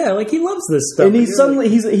band. Yeah, like he loves this stuff. And he suddenly,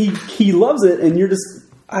 he loves it, and you're just,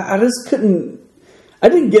 I just couldn't, I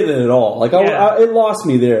didn't get it at all. Like, it lost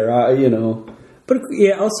me there, But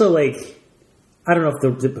yeah, also like, I don't know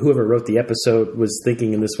if whoever wrote the episode was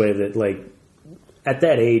thinking in this way that like, at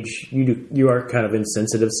that age, you are kind of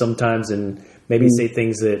insensitive sometimes and maybe say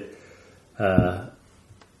things that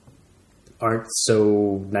aren't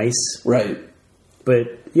so nice. Right.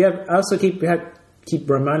 But yeah, I also keep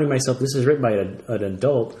reminding myself this is written by an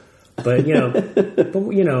adult. But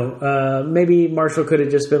maybe Marshall could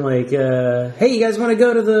have just been like, "Hey, you guys want to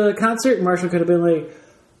go to the concert?" And Marshall could have been like,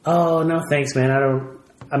 "Oh no, thanks, man. I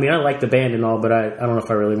like the band and all, but I don't know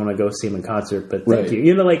if I really want to go see them in concert. But thank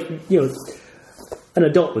you." An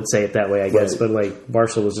adult would say it that way, I guess. Right. But like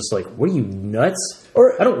Marshall was just like, "What are you, nuts?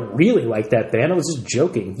 Or I don't really like that band. I was just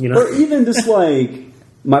joking, Or even just like,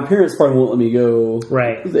 my parents probably won't let me go.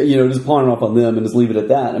 Right. Just pawning off on them and just leave it at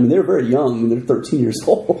that. I mean, they're very young. They're 13 years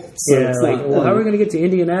old. So yeah. It's like, how are we going to get to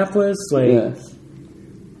Indianapolis? Like, I'm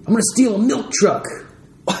going to steal a milk truck.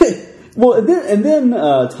 Well, and then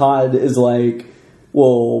Todd is like,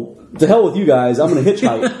 well, to hell with you guys. I'm going to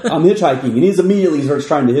hitchhike. I'm hitchhiking. And he immediately starts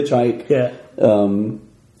trying to hitchhike. Yeah.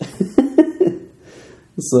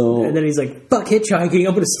 So. And then he's like, fuck hitchhiking.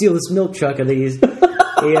 I'm going to steal this milk truck. And then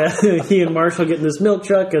he and Marshall get in this milk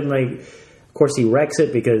truck. And like, of course he wrecks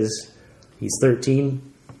it because he's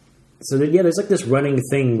 13. So there's like this running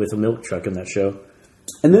thing with a milk truck in that show.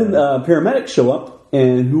 And then paramedics show up.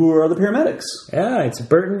 And who are the paramedics? Yeah, it's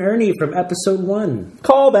Bert and Ernie from episode 1.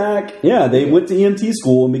 Callback. Yeah, they went to EMT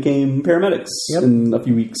school and became paramedics in a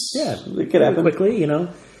few weeks. Yeah, it could happen quickly.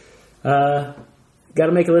 Got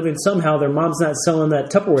to make a living somehow. Their mom's not selling that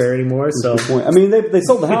Tupperware anymore. So I mean, they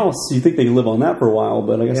sold the house. You think they could live on that for a while,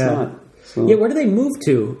 but I guess not. So. Yeah, where did they move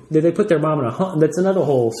to? Did they put their mom in a home? That's another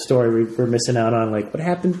whole story we're missing out on. Like, what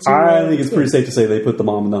happened to? I think it's pretty safe to say they put the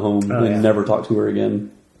mom in the home and never talked to her again.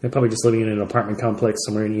 They're probably just living in an apartment complex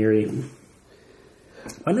somewhere in Erie.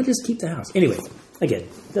 Why not just keep the house? Anyway, again,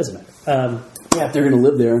 it doesn't matter. If they're going to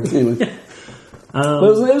live there. Anyway. But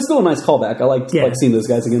it was still a nice callback. I liked seeing those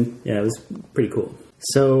guys again. Yeah, it was pretty cool.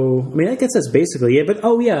 So, I mean, I guess that's basically it. But,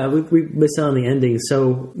 we missed out on the ending.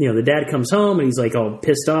 So, the dad comes home and he's like all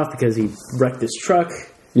pissed off because he wrecked this truck.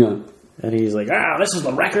 Yeah. And he's like, this is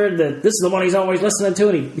the record. This is the one he's always listening to.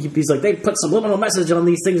 And he's like, they put subliminal message on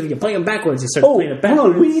these things when you play them backwards. He starts playing it backwards.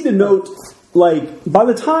 Hold on. We need to note, like, by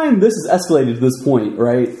the time this is escalated to this point,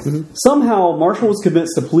 right, somehow Marshall was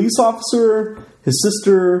convinced a police officer, his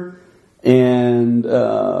sister, and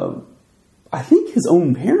I think his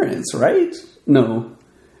own parents, right? No.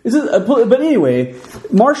 But anyway,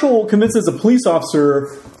 Marshall convinces a police officer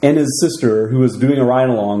and his sister, who was doing a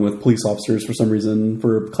ride-along with police officers for some reason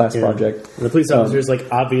for a class project. And the police officer is like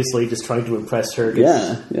obviously just trying to impress her.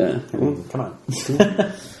 Yeah. Come on.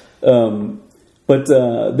 But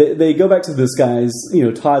they go back to this guy's,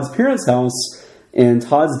 Todd's parents' house, and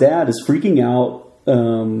Todd's dad is freaking out,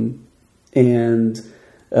 and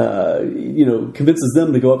convinces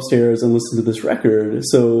them to go upstairs and listen to this record.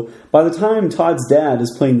 So by the time Todd's dad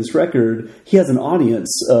is playing this record, he has an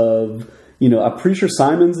audience of, I'm pretty sure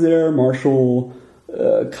Simon's there, Marshall,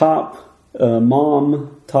 Cop,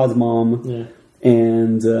 Mom, Todd's mom,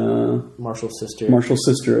 and Marshall's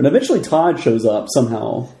sister. And eventually Todd shows up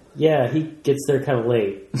somehow. Yeah, he gets there kind of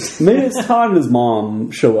late. Maybe it's Todd and his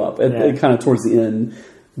mom show up at kind of towards the end.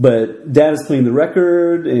 But Dad is playing the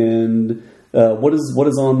record, and what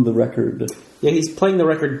is on the record? Yeah, he's playing the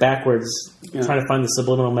record backwards, trying to find the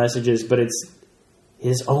subliminal messages, but it's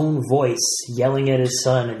his own voice yelling at his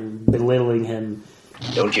son and belittling him.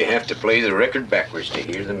 Don't you have to play the record backwards to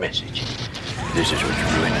hear the message? This is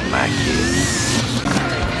what's ruining my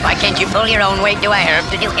kid. Why can't you pull your own weight? Do I have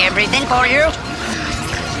to do everything for you?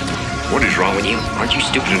 What is wrong with you? Aren't you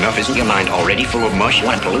stupid enough? Isn't your mind already full of mush? You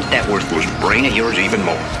want to pollute that worthless brain of yours even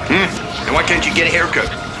more? And why can't you get a haircut?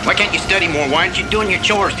 Why can't you study more? Why aren't you doing your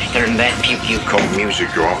chores? Turn that puke you call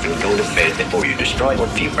music off and go to bed before you destroy what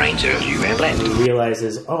few brain cells you have left. He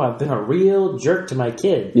realizes, I've been a real jerk to my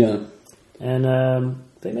kid. Yeah. And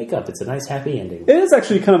they make up. It's a nice happy ending. It is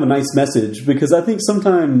actually kind of a nice message, because I think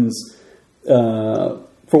sometimes,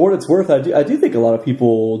 for what it's worth, I do think a lot of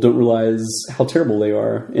people don't realize how terrible they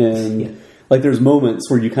are. And like there's moments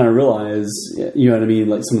where you kind of realize, you know what I mean,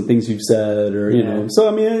 like some of the things you've said, or, you know. So,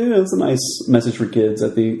 I mean, it's a nice message for kids, I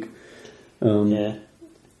think. It's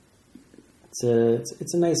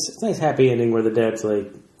a nice happy ending where the dad's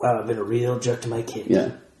like, wow, I've been a real jerk to my kid. Yeah.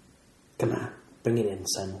 Come on. Bring it in,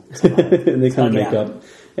 son. And they kind of make up.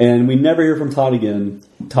 And we never hear from Todd again.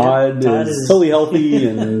 Todd is totally healthy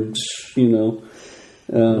and,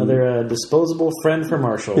 another disposable friend for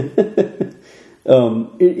Marshall.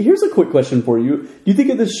 Here's a quick question for you. Do you think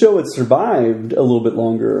if this show had survived a little bit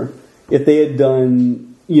longer, if they had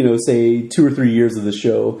done, say 2 or 3 years of the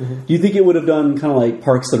show, do you think it would have done kind of like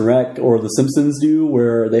Parks and Rec or The Simpsons do,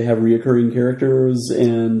 where they have reoccurring characters?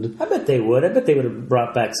 And I bet they would. I bet they would have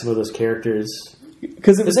brought back some of those characters.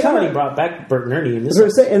 Because they already brought back Bert and Ernie in this.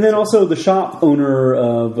 And then also the shop owner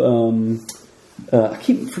of I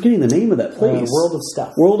keep forgetting the name of that place. World of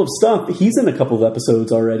Stuff. World of Stuff. He's in a couple of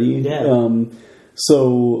episodes already. Yeah.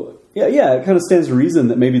 It kind of stands to reason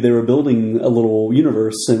that maybe they were building a little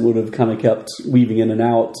universe and would have kind of kept weaving in and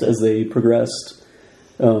out as they progressed.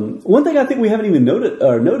 One thing I think we haven't even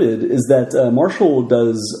noted is that Marshall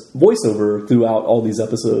does voiceover throughout all these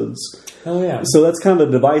episodes. Oh, yeah. So that's kind of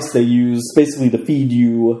a device they use basically to feed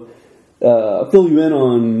you, fill you in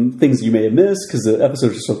on things you may have missed because the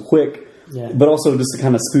episodes are so quick. Yeah. But also just to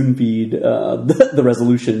kind of spoon feed the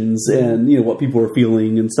resolutions and what people are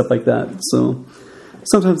feeling and stuff like that. So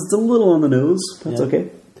sometimes it's a little on the nose. That's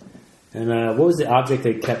okay. And what was the object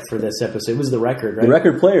they kept for this episode? It was the record, right? The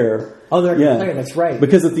record player. Oh, the record player. That's right.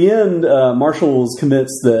 Because at the end, Marshall's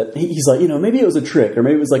convinced that he's like, maybe it was a trick or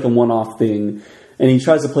maybe it was like a one-off thing. And he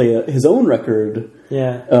tries to play his own record.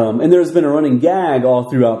 Yeah. And there's been a running gag all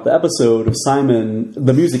throughout the episode of Simon.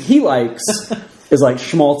 The music he likes is like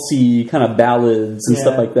schmaltzy kind of ballads and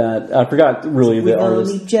stuff like that. I forgot really the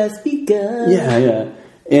artist. We've only just begun. Yeah.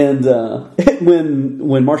 And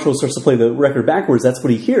when Marshall starts to play the record backwards, that's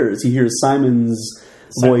what he hears. He hears Simon's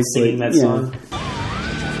voice singing that song.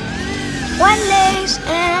 One lace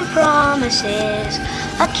and promises,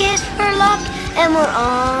 a kiss for luck, and we're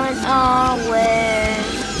on our way.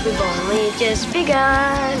 We've only just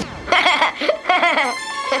begun.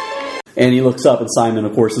 And he looks up, and Simon,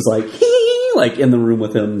 of course, is like in the room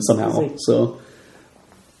with him somehow.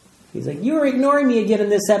 He's like, you were ignoring me again in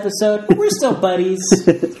this episode, but we're still buddies.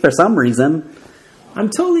 For some reason. I'm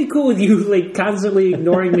totally cool with you, constantly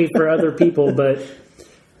ignoring me for other people, but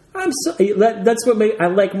that's what I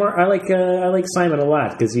like Simon a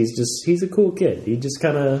lot, because he's a cool kid. He just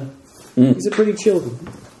kind of, he's a pretty chill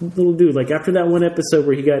little dude. Like after that one episode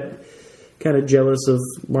where he got kind of jealous of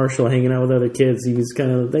Marshall hanging out with other kids, he got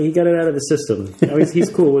it out of the system. Now he's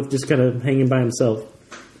cool with just kind of hanging by himself.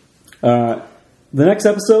 The next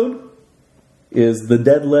episode is The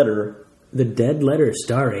Dead Letter. The Dead Letter,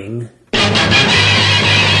 starring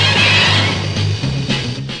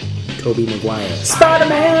Tobey Maguire.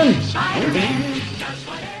 Spider-Man!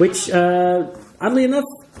 Which, oddly enough,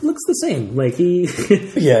 looks the same.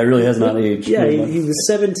 Yeah, it really has not aged. Yeah, he was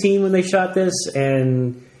 17 when they shot this,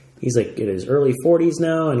 and he's in his early 40s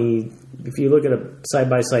now, and if you look at a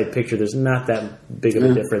side-by-side picture, there's not that big of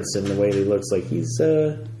a difference in the way he looks.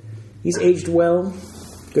 He's aged well.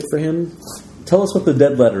 Good for him. Tell us what The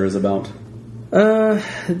Dead Letter is about.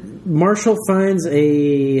 Marshall finds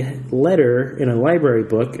a letter in a library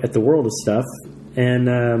book at the World of Stuff, and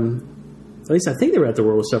At least I think they were at the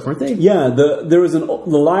World of Stuff, weren't they? Yeah,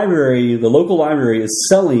 the local library is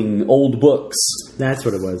selling old books. That's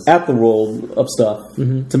what it was. At the World of Stuff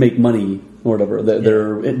to make money or whatever.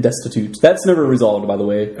 They're destitute. That's never resolved, by the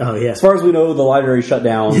way. Oh, yeah. As far as we know, the library shut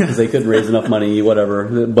down because they couldn't raise enough money,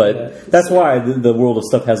 whatever. But that's why the World of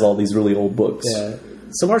Stuff has all these really old books. Yeah.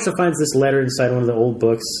 So Marshall finds this letter inside one of the old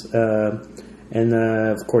books, and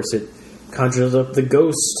of course it conjures up the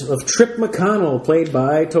ghost of Trip McConnell, played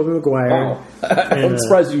by Tobey Maguire. Wow. I'm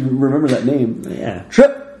surprised you remember that name. Yeah.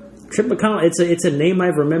 Trip McConnell. It's a name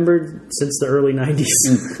I've remembered since the early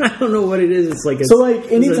 90s. I don't know what it is. It's like it's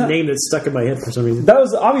a name that's stuck in my head for some reason. That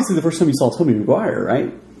was obviously the first time you saw Tobey Maguire,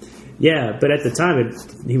 right? Yeah, but at the time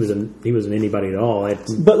he wasn't anybody at all.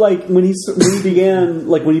 But like when he began,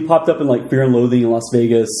 like when he popped up in like Fear and Loathing in Las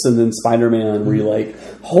Vegas, and then Spider-Man, where you're like,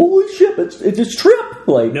 holy shit, it's just Trip.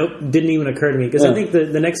 Like, nope, didn't even occur to me because I think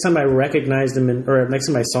the next time I recognized him, or next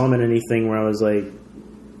time I saw him in anything, where I was like,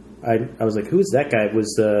 I was like, who's that guy? It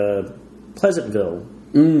was Pleasantville.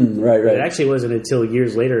 Right. It actually wasn't until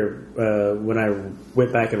years later when I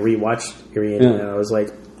went back and rewatched Erie, and I was like,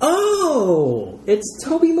 oh, it's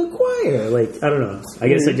Tobey Maguire. Like, I don't know. I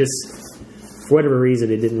guess I just, for whatever reason,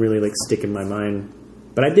 it didn't really like stick in my mind.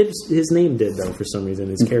 But his name did though, for some reason,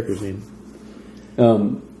 his character's name.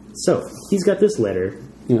 So he's got this letter.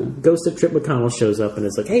 Yeah. Ghost of Trip McConnell shows up and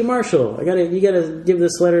it's like, hey Marshall, you gotta give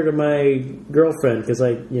this letter to my girlfriend because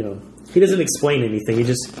he doesn't explain anything. He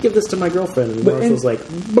just give this to my girlfriend, and Marshall's like,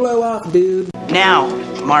 blow off, dude. Now,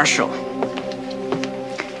 Marshall,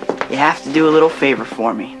 you have to do a little favor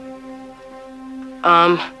for me.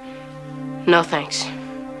 No thanks.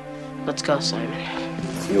 Let's go, Simon.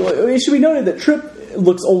 It should be noted that Trip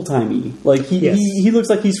looks old-timey. Like, he looks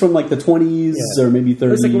like he's from, like, the 20s or maybe 30s.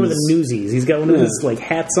 Looks like one of the newsies. He's got one of his, like,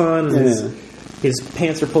 hats on, and his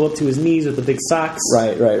pants are pulled up to his knees with the big socks.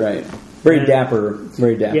 Right. Very dapper.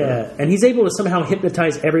 Yeah, and he's able to somehow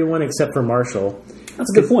hypnotize everyone except for Marshall.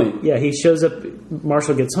 That's a good point. Yeah, he shows up,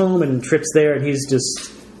 Marshall gets home, and Trip's there, and he's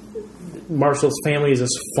just... Marshall's family is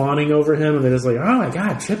just fawning over him, and they're just like, oh my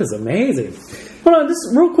god, Trip is amazing. Hold on, just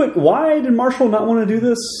real quick, why did Marshall not want to do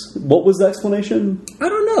this? What was the explanation? I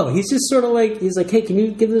don't know. He's just sort of like, he's like, hey, can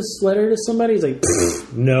you give this letter to somebody? He's like,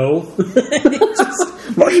 no.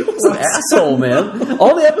 Marshall's an asshole, man.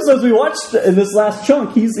 All the episodes we watched in this last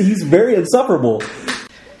chunk, he's very insufferable.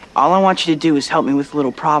 All I want you to do is help me with a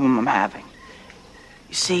little problem I'm having.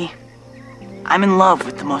 You see, I'm in love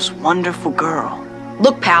with the most wonderful girl.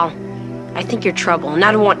 Look, pal, I think you're trouble, and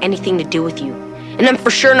I don't want anything to do with you. And I'm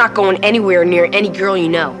for sure not going anywhere near any girl you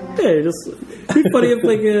know. Yeah, it'd be funny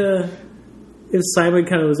if Simon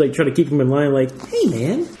kind of was like trying to keep him in line, like, hey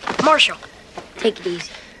man, Marshall, take it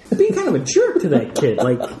easy. Being kind of a jerk to that kid.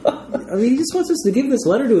 Like, I mean, he just wants us to give this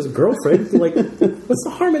letter to his girlfriend. Like, what's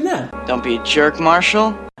the harm in that? Don't be a jerk,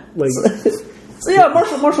 Marshall. Like, so yeah,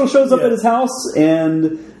 Marshall shows up at his house,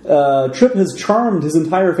 and Trip has charmed his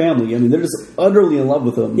entire family. I mean, they're just utterly in love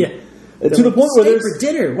with him. Yeah. To the point where stay for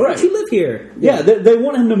dinner. Why don't you live here? Yeah, they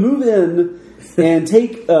want him to move in and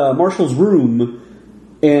take Marshall's room.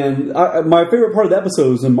 And my favorite part of the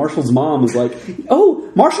episode is when Marshall's mom is like, oh,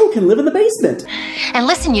 Marshall can live in the basement. And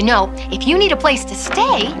listen, if you need a place to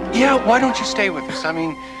stay... Yeah, why don't you stay with us? I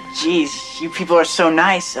mean... Geez, you people are so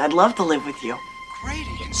nice. I'd love to live with you. Great,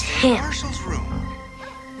 you can stay in Marshall's room.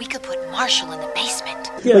 We could put Marshall in the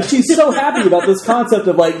basement. Yeah. Like, she's so happy about this concept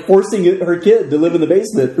of, like, forcing her kid to live in the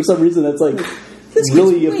basement. For some reason, that's, like, this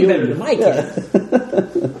really appealing. Way better than my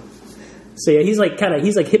kid. So yeah, he's like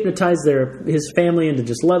hypnotized his family into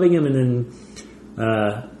just loving him, and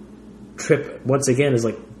then Trip once again is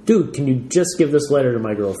like, dude, can you just give this letter to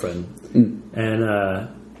my girlfriend? And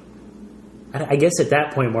I guess at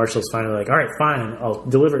that point Marshall's finally like, all right, fine, I'll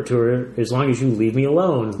deliver it to her as long as you leave me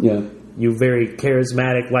alone. Yeah, you very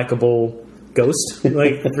charismatic, likable ghost.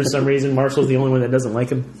 Like, for some reason Marshall's the only one that doesn't like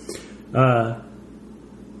him.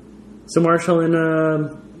 So Marshall and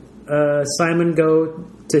Simon go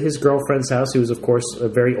to his girlfriend's house, who's of course a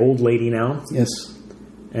very old lady now. Yes.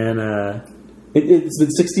 And it's been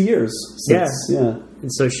 60 years since, yeah. And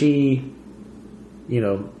so she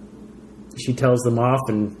tells them off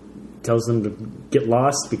and tells them to get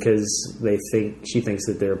lost because she thinks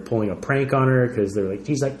that they're pulling a prank on her, because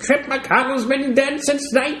he's like, Trip McConnell's been dead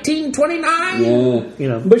since 1929.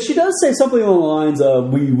 Yeah. But she does say something along the lines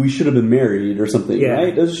of, we should have been married or something,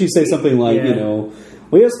 right? Doesn't she say something like,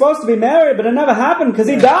 we were supposed to be married, but it never happened because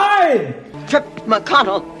he died. Trip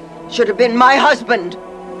McConnell should have been my husband,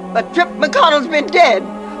 but Trip McConnell's been dead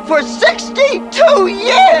for 62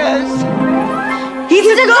 years.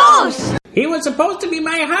 He's a ghost. He was supposed to be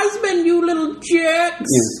my husband, you little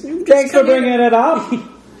jerks. Yeah. Thanks for bringing it up.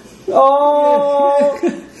 Oh!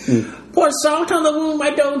 Pour salt on the wound,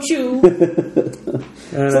 why don't you?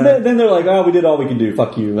 So then they're like, oh, we did all we can do,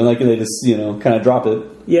 fuck you. And like they just, kind of drop it.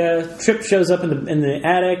 Yeah, Trip shows up in the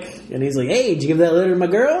attic, and he's like, hey, did you give that letter to my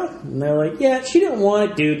girl? And they're like, yeah, she didn't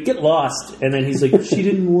want it, dude. Get lost. And then he's like, she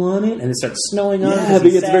didn't want it? And it starts snowing on him. Yeah, but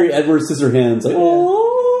he gets very Edward Scissorhands. Like,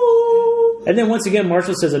 oh! And then once again,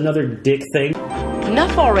 Marshall says another dick thing.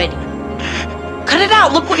 Enough already. Cut it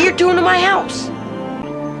out. Look what you're doing to my house.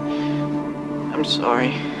 I'm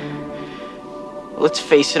sorry. Let's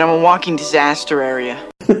face it, I'm a walking disaster area.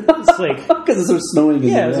 It's like... Because it starts snowing.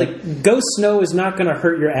 Yeah, it's like, ghost snow is not going to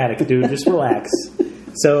hurt your attic, dude. Just relax.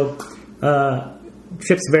 So,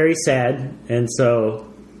 Trip's very sad, and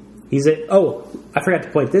so he's... I forgot to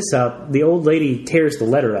point this out. The old lady tears the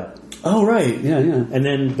letter up. Oh, right. Yeah.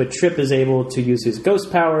 But Trip is able to use his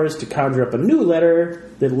ghost powers to conjure up a new letter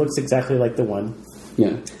that looks exactly like the one.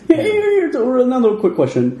 Yeah. Here's another quick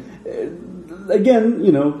question. Again,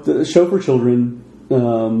 the show for children,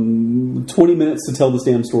 20 minutes to tell this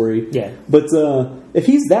damn story. Yeah. But if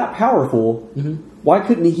he's that powerful, why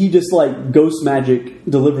couldn't he just, ghost magic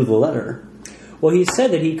deliver the letter? Well, he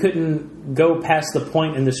said that he couldn't go past the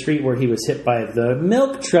point in the street where he was hit by the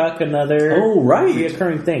milk truck, another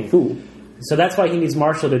reoccurring thing. Cool. So that's why he needs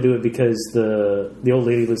Marshall to do it, because the old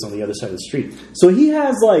lady lives on the other side of the street. So he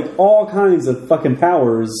has, all kinds of fucking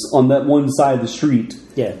powers on that one side of the street.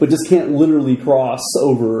 Yeah. But just can't literally cross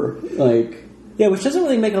over, Yeah, which doesn't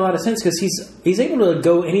really make a lot of sense, because he's able to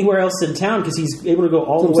go anywhere else in town, because he's able to go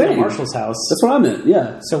all the way to Marshall's house. That's what I meant,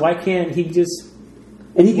 yeah. So why can't he just...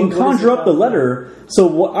 And he can conjure up the letter.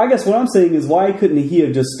 So I guess what I'm saying is, why couldn't he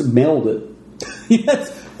have just mailed it?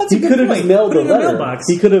 Yes, that's he could have just mailed the letter. Mailbox.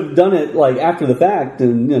 He could have done it after the fact,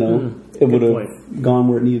 and it would have gone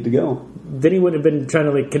where it needed to go. Then he would have been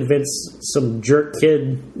trying to convince some jerk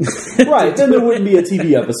kid. Right. Then there wouldn't be a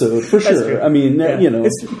TV episode for sure. I mean,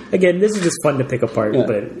 again, this is just fun to pick apart,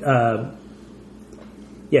 but.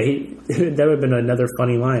 That would have been another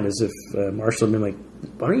funny line, as if Marshall had been like,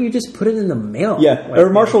 why don't you just put it in the mail? Yeah, or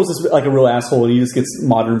Marshall's just like a real asshole, and he just gets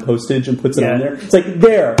modern postage and puts it on there. It's like,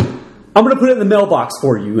 there, I'm going to put it in the mailbox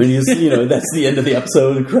for you. And he's, that's the end of the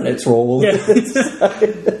episode, the credits roll. Yeah.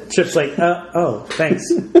 Trip's like, oh, thanks.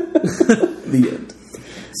 The end.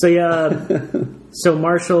 So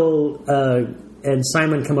Marshall and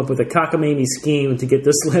Simon come up with a cockamamie scheme to get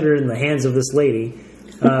this letter in the hands of this lady.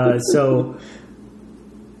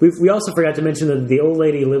 We also forgot to mention that the old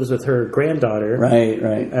lady lives with her granddaughter. Right.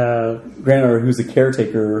 Granddaughter who's a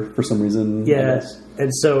caretaker for some reason. Yeah, and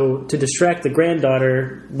so to distract the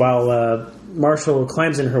granddaughter while Marshall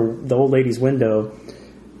climbs in the old lady's window,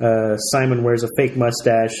 Simon wears a fake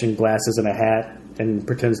mustache and glasses and a hat and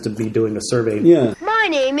pretends to be doing a survey. Yeah. My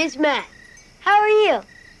name is Matt. How are you?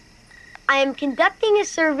 I am conducting a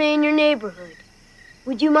survey in your neighborhood.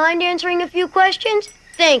 Would you mind answering a few questions?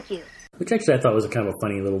 Thank you. Which actually I thought was a kind of a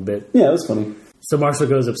funny little bit. Yeah, it was funny. So Marshall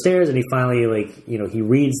goes upstairs and he finally, he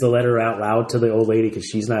reads the letter out loud to the old lady because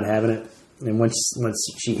she's not having it. And once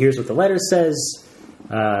she hears what the letter says,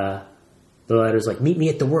 the letter's like, meet me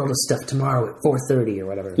at the World of Stuff tomorrow at 4:30 or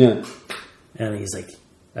whatever. Yeah. And he's like,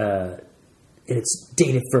 it's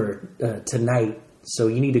dated for tonight, so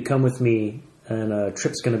you need to come with me, and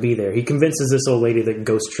Trip's going to be there. He convinces this old lady that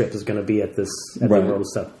Ghost Trip is going to be at the World of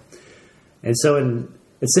Stuff. And so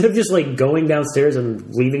instead of just going downstairs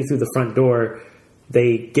and leaving through the front door,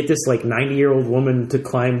 they get this 90-year-old woman to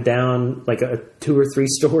climb down a 2 or 3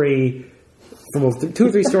 story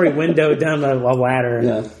window down a ladder.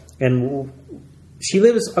 Yeah. And she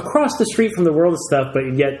lives across the street from the World of Stuff,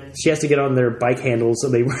 but yet she has to get on their bike handles, so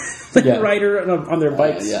they ride her on their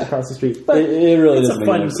bikes across the street. But it really it's doesn't a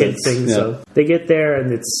fun make kid sense. thing. Yeah. So they get there,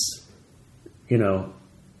 and it's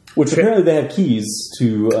which apparently they have keys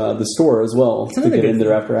to the store as well to get in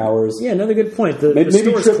there after hours. Yeah, another good point. The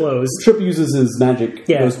store's closed. Trip uses his magic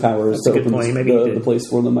ghost powers to open the place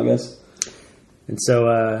for them, I guess. And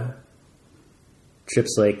so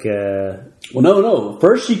Trip's like, well, no.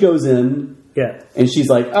 First she goes in. Yeah. And she's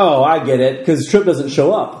like, oh, I get it, because Trip doesn't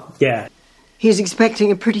show up. Yeah. He's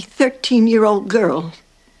expecting a pretty 13-year-old girl.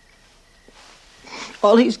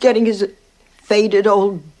 All he's getting is a faded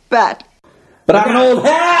old bat. But I'm an old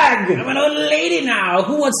hag! I'm an old lady now.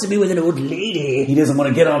 Who wants to be with an old lady? He doesn't want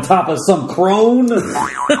to get on top of some crone.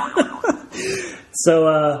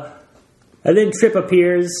 So, and then Trip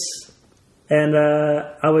appears, and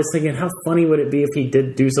I was thinking, how funny would it be if he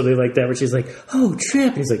did do something like that, where she's like, oh,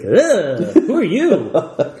 Trip. And he's like, ugh, who are you?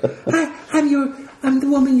 I'm the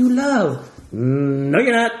woman you love. No,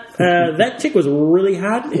 you're not. That chick was really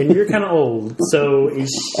hot, and you're kind of old. So is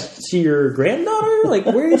she your granddaughter? Like,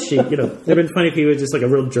 where is she? You know, it'd have been funny if he was just like a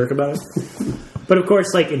real jerk about it. But of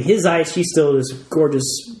course, like in his eyes, she's still this gorgeous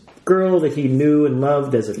girl that he knew and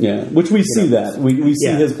loved as a which we see that we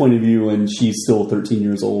see his point of view, and she's still 13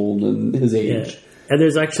 years old and his age. And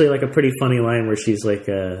there's actually like a pretty funny line where she's like,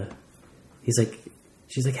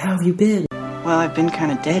 she's like, how have you been? Well, I've been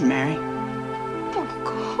kind of dead, Mary. Of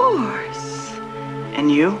course.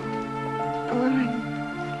 And you? I'm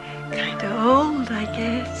kind of old, I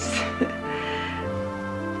guess.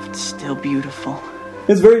 But still beautiful.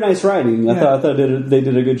 It's very nice writing. I thought they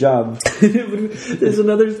did a good job. There's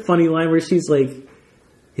another funny line where he's like,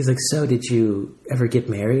 so did you ever get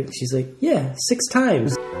married? She's like, yeah, 6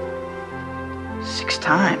 times. 6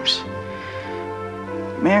 times?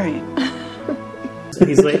 Married?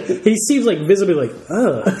 He's like, he seems like visibly like,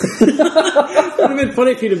 ugh. It would have been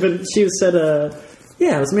funny if she said,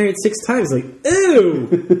 yeah, I was married 6 times. Like, ew.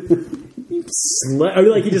 You slut. I mean,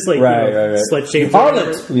 like, he just like, right. slut shamed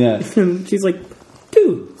her. Yeah. And she's like,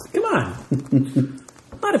 dude, come on.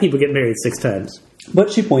 A lot of people get married 6 times.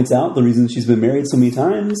 But she points out the reason she's been married so many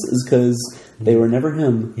times is because they were never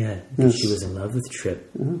him. Yeah, because she was in love with Trip.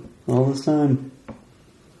 All this time.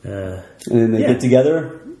 And then they get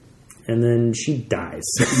together. And then she dies.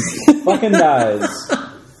 Fucking dies.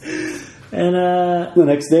 And the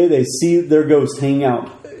next day they see their ghost hanging out.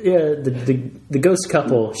 Yeah, the ghost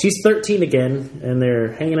couple. She's 13 again, and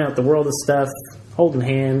they're hanging out the world of stuff, holding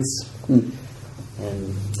hands.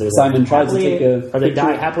 And Simon tries to take a or they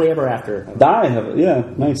die happily ever after.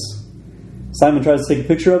 Nice. Simon tries to take a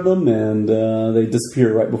picture of them, and they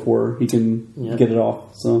disappear right before he can get it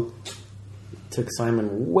off. So it took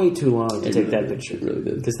Simon way too long to take that picture. It really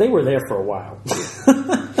did. Because they were there for a while.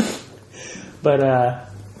 But,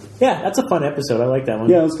 that's a fun episode. I like that one.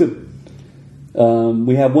 Yeah, it was good.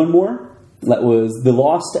 We have one more. That was The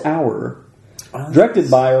Lost Hour.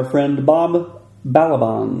 Directed by our friend Bob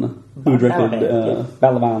Balaban, who directed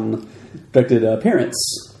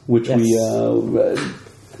Parents, which we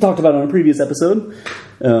talked about on a previous episode.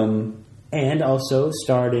 And also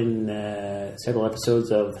starred in several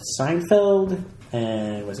episodes of Seinfeld,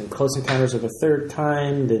 and was in Close Encounters of a Third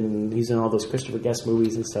Kind, and he's in all those Christopher Guest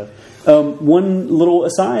movies and stuff. One little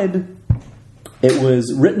aside, it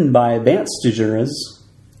was written by Vance DeGeneres.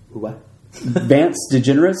 What? Vance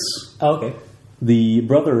DeGeneres. Oh, okay. The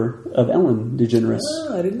brother of Ellen DeGeneres.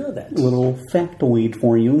 Oh, I didn't know that. A little factoid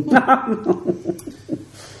for you.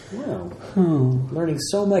 Wow. Learning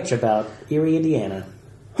so much about Erie, Indiana.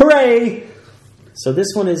 Hooray! So this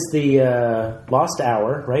one is the Lost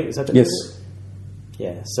Hour, right? Is that the Yes. premise?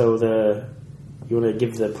 Yeah. So you want to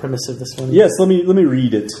give the premise of this one? Yes. Let me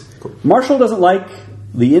read it. Cool. Marshall doesn't like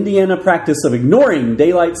the Indiana practice of ignoring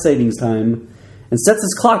daylight savings time and sets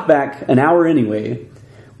his clock back an hour anyway.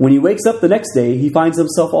 When he wakes up the next day, he finds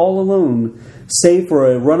himself all alone, save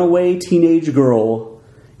for a runaway teenage girl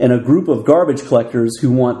and a group of garbage collectors who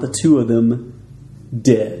want the two of them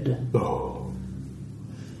dead. Oh.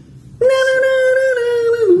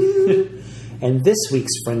 And this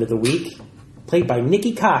week's friend of the week, played by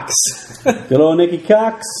Nikki Cox. Good old Nikki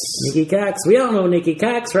Cox. Nikki Cox. We all know Nikki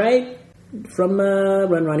Cox, right? From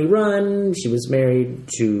Run, Ronnie, Run. She was married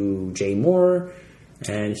to Jay Moore.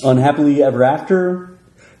 And Unhappily Ever After.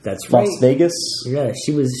 That's right. Las Vegas. Yeah,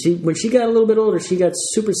 when she got a little bit older, she got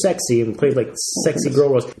super sexy and played like sexy girl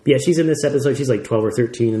roles. Yeah, she's in this episode. She's like 12 or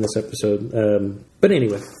 13 in this episode. But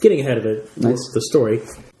anyway, getting ahead of it. Nice. The story.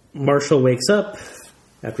 Marshall wakes up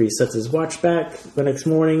after he sets his watch back the next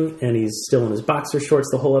morning, and he's still in his boxer shorts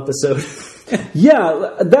the whole episode.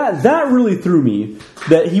 Yeah, that really threw me.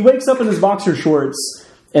 That he wakes up in his boxer shorts,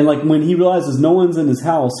 and like when he realizes no one's in his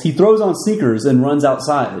house, he throws on sneakers and runs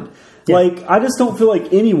outside. Yeah. Like, I just don't feel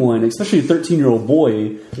like anyone, especially a 13-year-old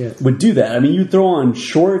boy, would do that. I mean, you throw on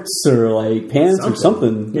shorts or like pants or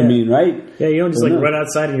something. Yeah. I mean, right? Yeah, you don't just like run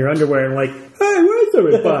outside in your underwear and like, hey, where's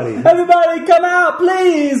everybody? Everybody come out,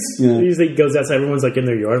 please! Yeah. He usually goes outside, everyone's like in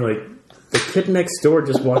their yard, like, the kid next door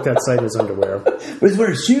just walked outside in his underwear. But he's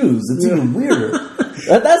wearing shoes. It's even weirder.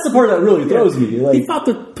 That's the part that really throws me. Like, he thought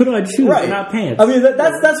to put on shoes, right, not pants. I mean,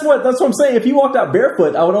 that's what I'm saying. If he walked out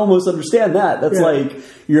barefoot, I would almost understand that. That's like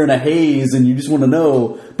you're in a haze and you just want to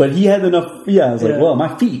know. But he had enough. Yeah, I was like, well,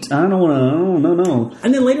 my feet. I don't want to. No.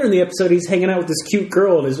 And then later in the episode, he's hanging out with this cute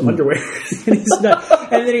girl in his underwear, and he's not.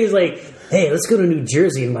 And then he's like, "Hey, let's go to New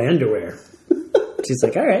Jersey in my underwear." She's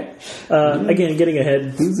like, all right. Again, getting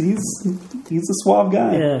ahead. He's a suave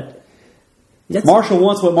guy. Yeah. Marshall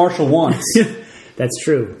wants what Marshall wants. That's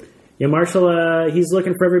true. Yeah, Marshall, he's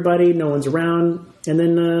looking for everybody. No one's around. And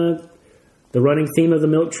then the running theme of the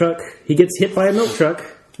milk truck. He gets hit by a milk truck.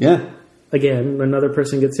 Yeah. Again, another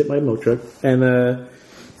person gets hit by a milk truck. And a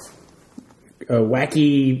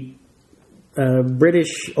wacky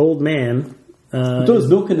British old man... throws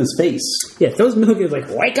milk in his face. Yeah, throws milk in his like,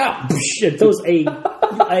 wake up! And throws a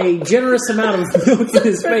generous amount of milk in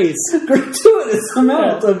his face. Gratuitous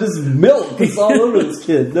amount of just milk. It's all over this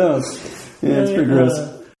kid. No. Yeah, it's pretty gross.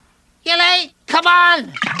 You late? Come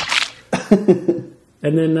on!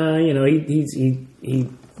 And then, he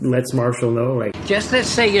lets Marshall know, like... Just let's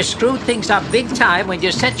say you screwed things up big time when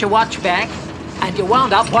you set your watch back and you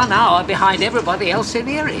wound up 1 hour behind everybody else in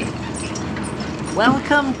Erie.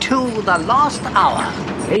 Welcome to the lost hour.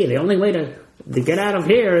 Hey, the only way to get out of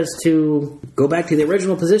here is to go back to the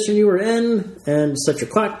original position you were in and set your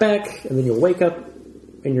clock back, and then you'll wake up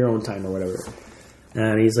in your own time or whatever.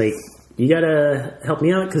 And he's like, you gotta help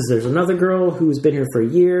me out because there's another girl who's been here for a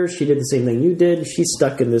year. She did the same thing you did. She's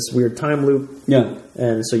stuck in this weird time loop. Yeah.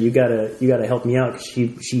 And so you gotta help me out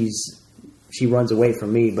because she runs away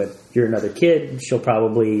from me, but you're another kid. She'll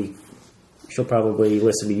probably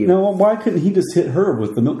listen to you. Now, why couldn't he just hit her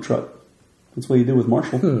with the milk truck? That's what he did with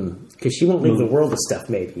Marshall. Because she won't leave the world with stuff,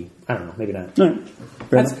 maybe. I don't know, maybe not. All right.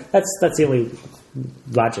 That's the only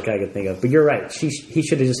logic I could think of. But you're right. He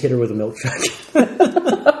should have just hit her with a milk truck.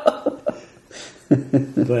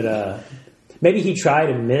 But maybe he tried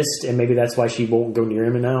and missed, and maybe that's why she won't go near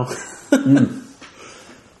him now.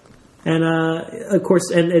 And, of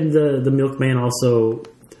course, and the milkman also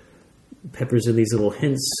peppers in these little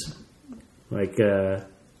hints. Like,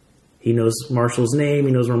 he knows Marshall's name.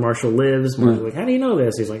 He knows where Marshall lives. Marshall's like, how do you know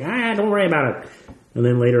this? He's like, don't worry about it. And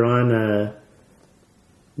then later on,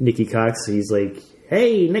 Nikki Cox, he's like,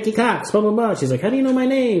 hey, Nikki Cox, blah, blah, blah. She's like, how do you know my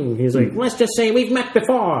name? He's like, let's just say we've met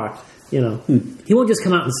before. He won't just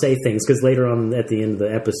come out and say things, because later on at the end of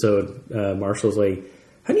the episode, Marshall's like,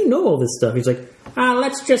 how do you know all this stuff? He's like,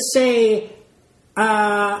 let's just say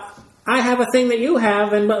I have a thing that you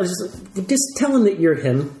have, and just tell him that you're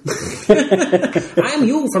him. I'm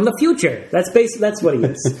you from the future. That's what he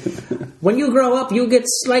is. When you grow up, you get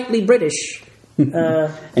slightly British.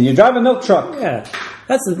 And you drive a milk truck. Yeah.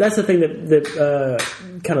 That's the thing that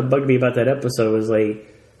kind of bugged me about that episode, was like,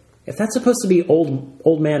 if that's supposed to be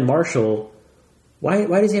old man Marshall, why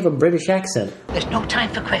does he have a British accent? There's no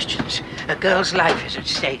time for questions. A girl's life is at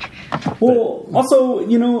stake. Well, also,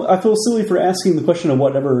 I feel silly for asking the question of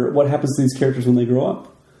what happens to these characters when they grow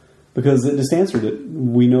up. Because it just answered it.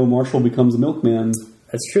 We know Marshall becomes a milkman.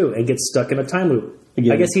 That's true, and gets stuck in a time loop.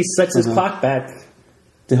 Again. I guess he sets his clock back.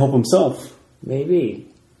 To help himself. Maybe.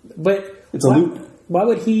 But it's a loop. Why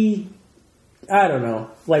would he... I don't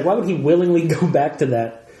know. Like, why would he willingly go back to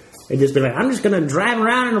that? And just be like, I'm just going to drive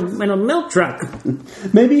around in a milk truck.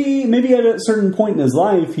 Maybe at a certain point in his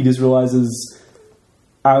life, he just realizes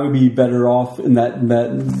I would be better off in that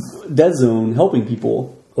dead zone helping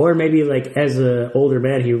people. Or maybe, like, as an older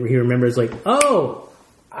man, he remembers, like, oh,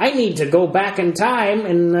 I need to go back in time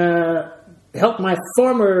and help my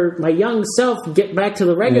young self get back to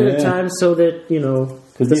the regular time so that,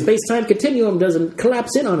 the space-time continuum doesn't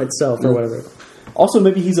collapse in on itself or whatever. Also,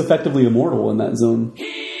 maybe he's effectively immortal in that zone.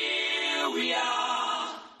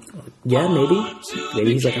 Yeah, maybe.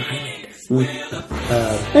 Maybe he's like a Highlander.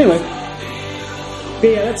 Anyway.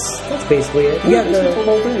 Yeah, that's basically it.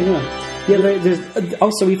 There's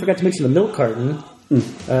also, we forgot to mention the milk carton.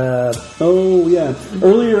 Oh, yeah.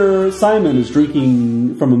 Earlier, Simon is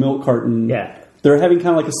drinking from a milk carton. Yeah. They're having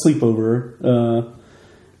kind of like a sleepover,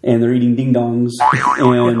 and they're eating ding-dongs,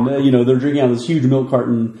 and, they're drinking out of this huge milk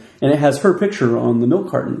carton, and it has her picture on the milk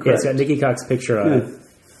carton, correct? Yeah, it's got Nikki Cox's picture on it.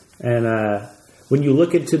 And, when you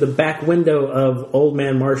look into the back window of Old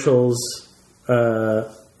Man Marshall's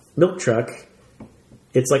milk truck,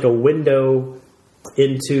 it's like a window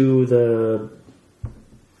into the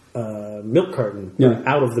milk carton,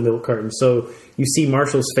 out of the milk carton. So you see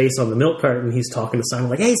Marshall's face on the milk carton. He's talking to Simon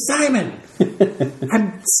like, hey, Simon,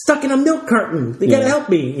 I'm stuck in a milk carton. You gotta help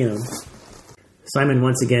me, Simon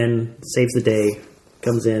once again saves the day,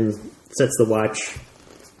 comes in, sets the watch,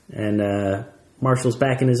 and Marshall's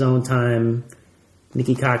back in his own time.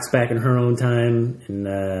 Nikki Cox back in her own time, and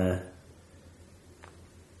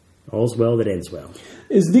all's well that ends well.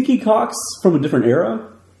 Is Nikki Cox from a different era?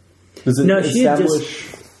 Does it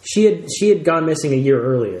establish... She had gone missing a year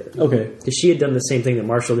earlier. Okay. Because she had done the same thing that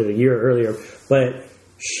Marshall did a year earlier, but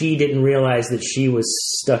she didn't realize that she was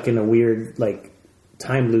stuck in a weird, like,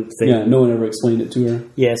 time loop thing. Yeah, no one ever explained it to her.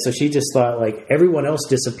 Yeah, so she just thought, like, everyone else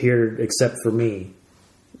disappeared except for me.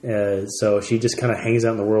 So she just kind of hangs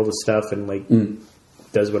out in the world of stuff and, like...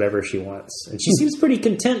 does whatever she wants. And she seems pretty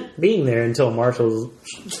content being there until Marshall...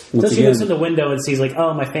 Until she looks in the window and sees, like,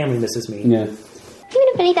 oh, my family misses me. Yeah. Even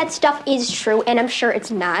if any of that stuff is true, and I'm sure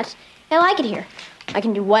it's not, I like it here. I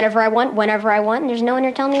can do whatever I want, whenever I want, and there's no one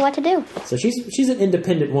here telling me what to do. So she's an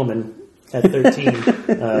independent woman at 13.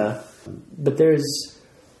 But there's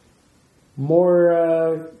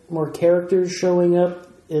more characters showing up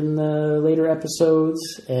in the later episodes,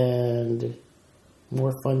 and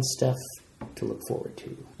more fun stuff to look forward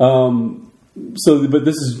to. But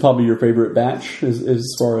this is probably your favorite batch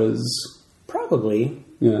as far as... Probably.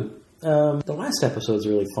 Yeah. The last episode's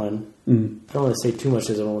really fun. I don't want to say too much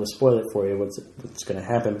because I don't want to spoil it for you, what's going to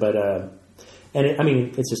happen. But,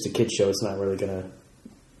 it's just a kid's show. It's not really going to...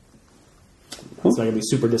 It's not going to be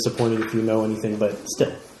super disappointing if you know anything, but still,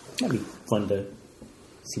 it might be fun to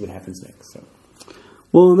see what happens next. So.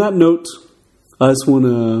 Well, on that note, I just want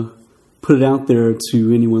to put it out there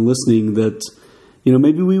to anyone listening that,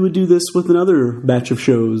 maybe we would do this with another batch of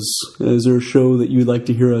shows. Is there a show that you'd like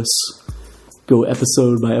to hear us go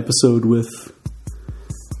episode by episode with?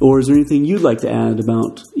 Or is there anything you'd like to add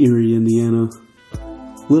about Erie, Indiana?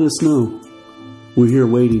 Let us know. We're here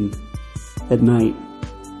waiting at night.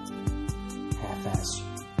 Half-ass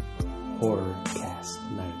horror cast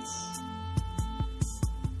nights.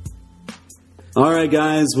 All right,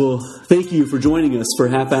 guys. Well, thank you for joining us for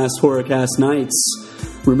Half-Assed Horrorcast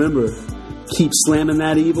Nights. Remember, keep slamming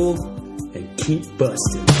that evil and keep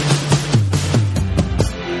busting.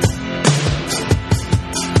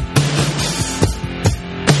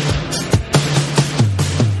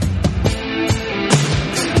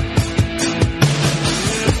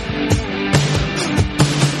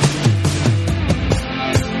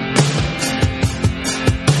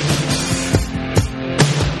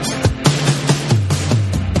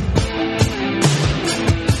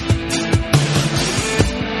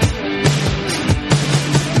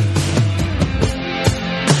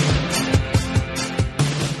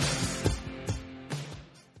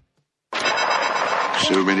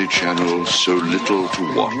 So many channels, so little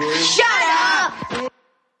to watch. Shut up!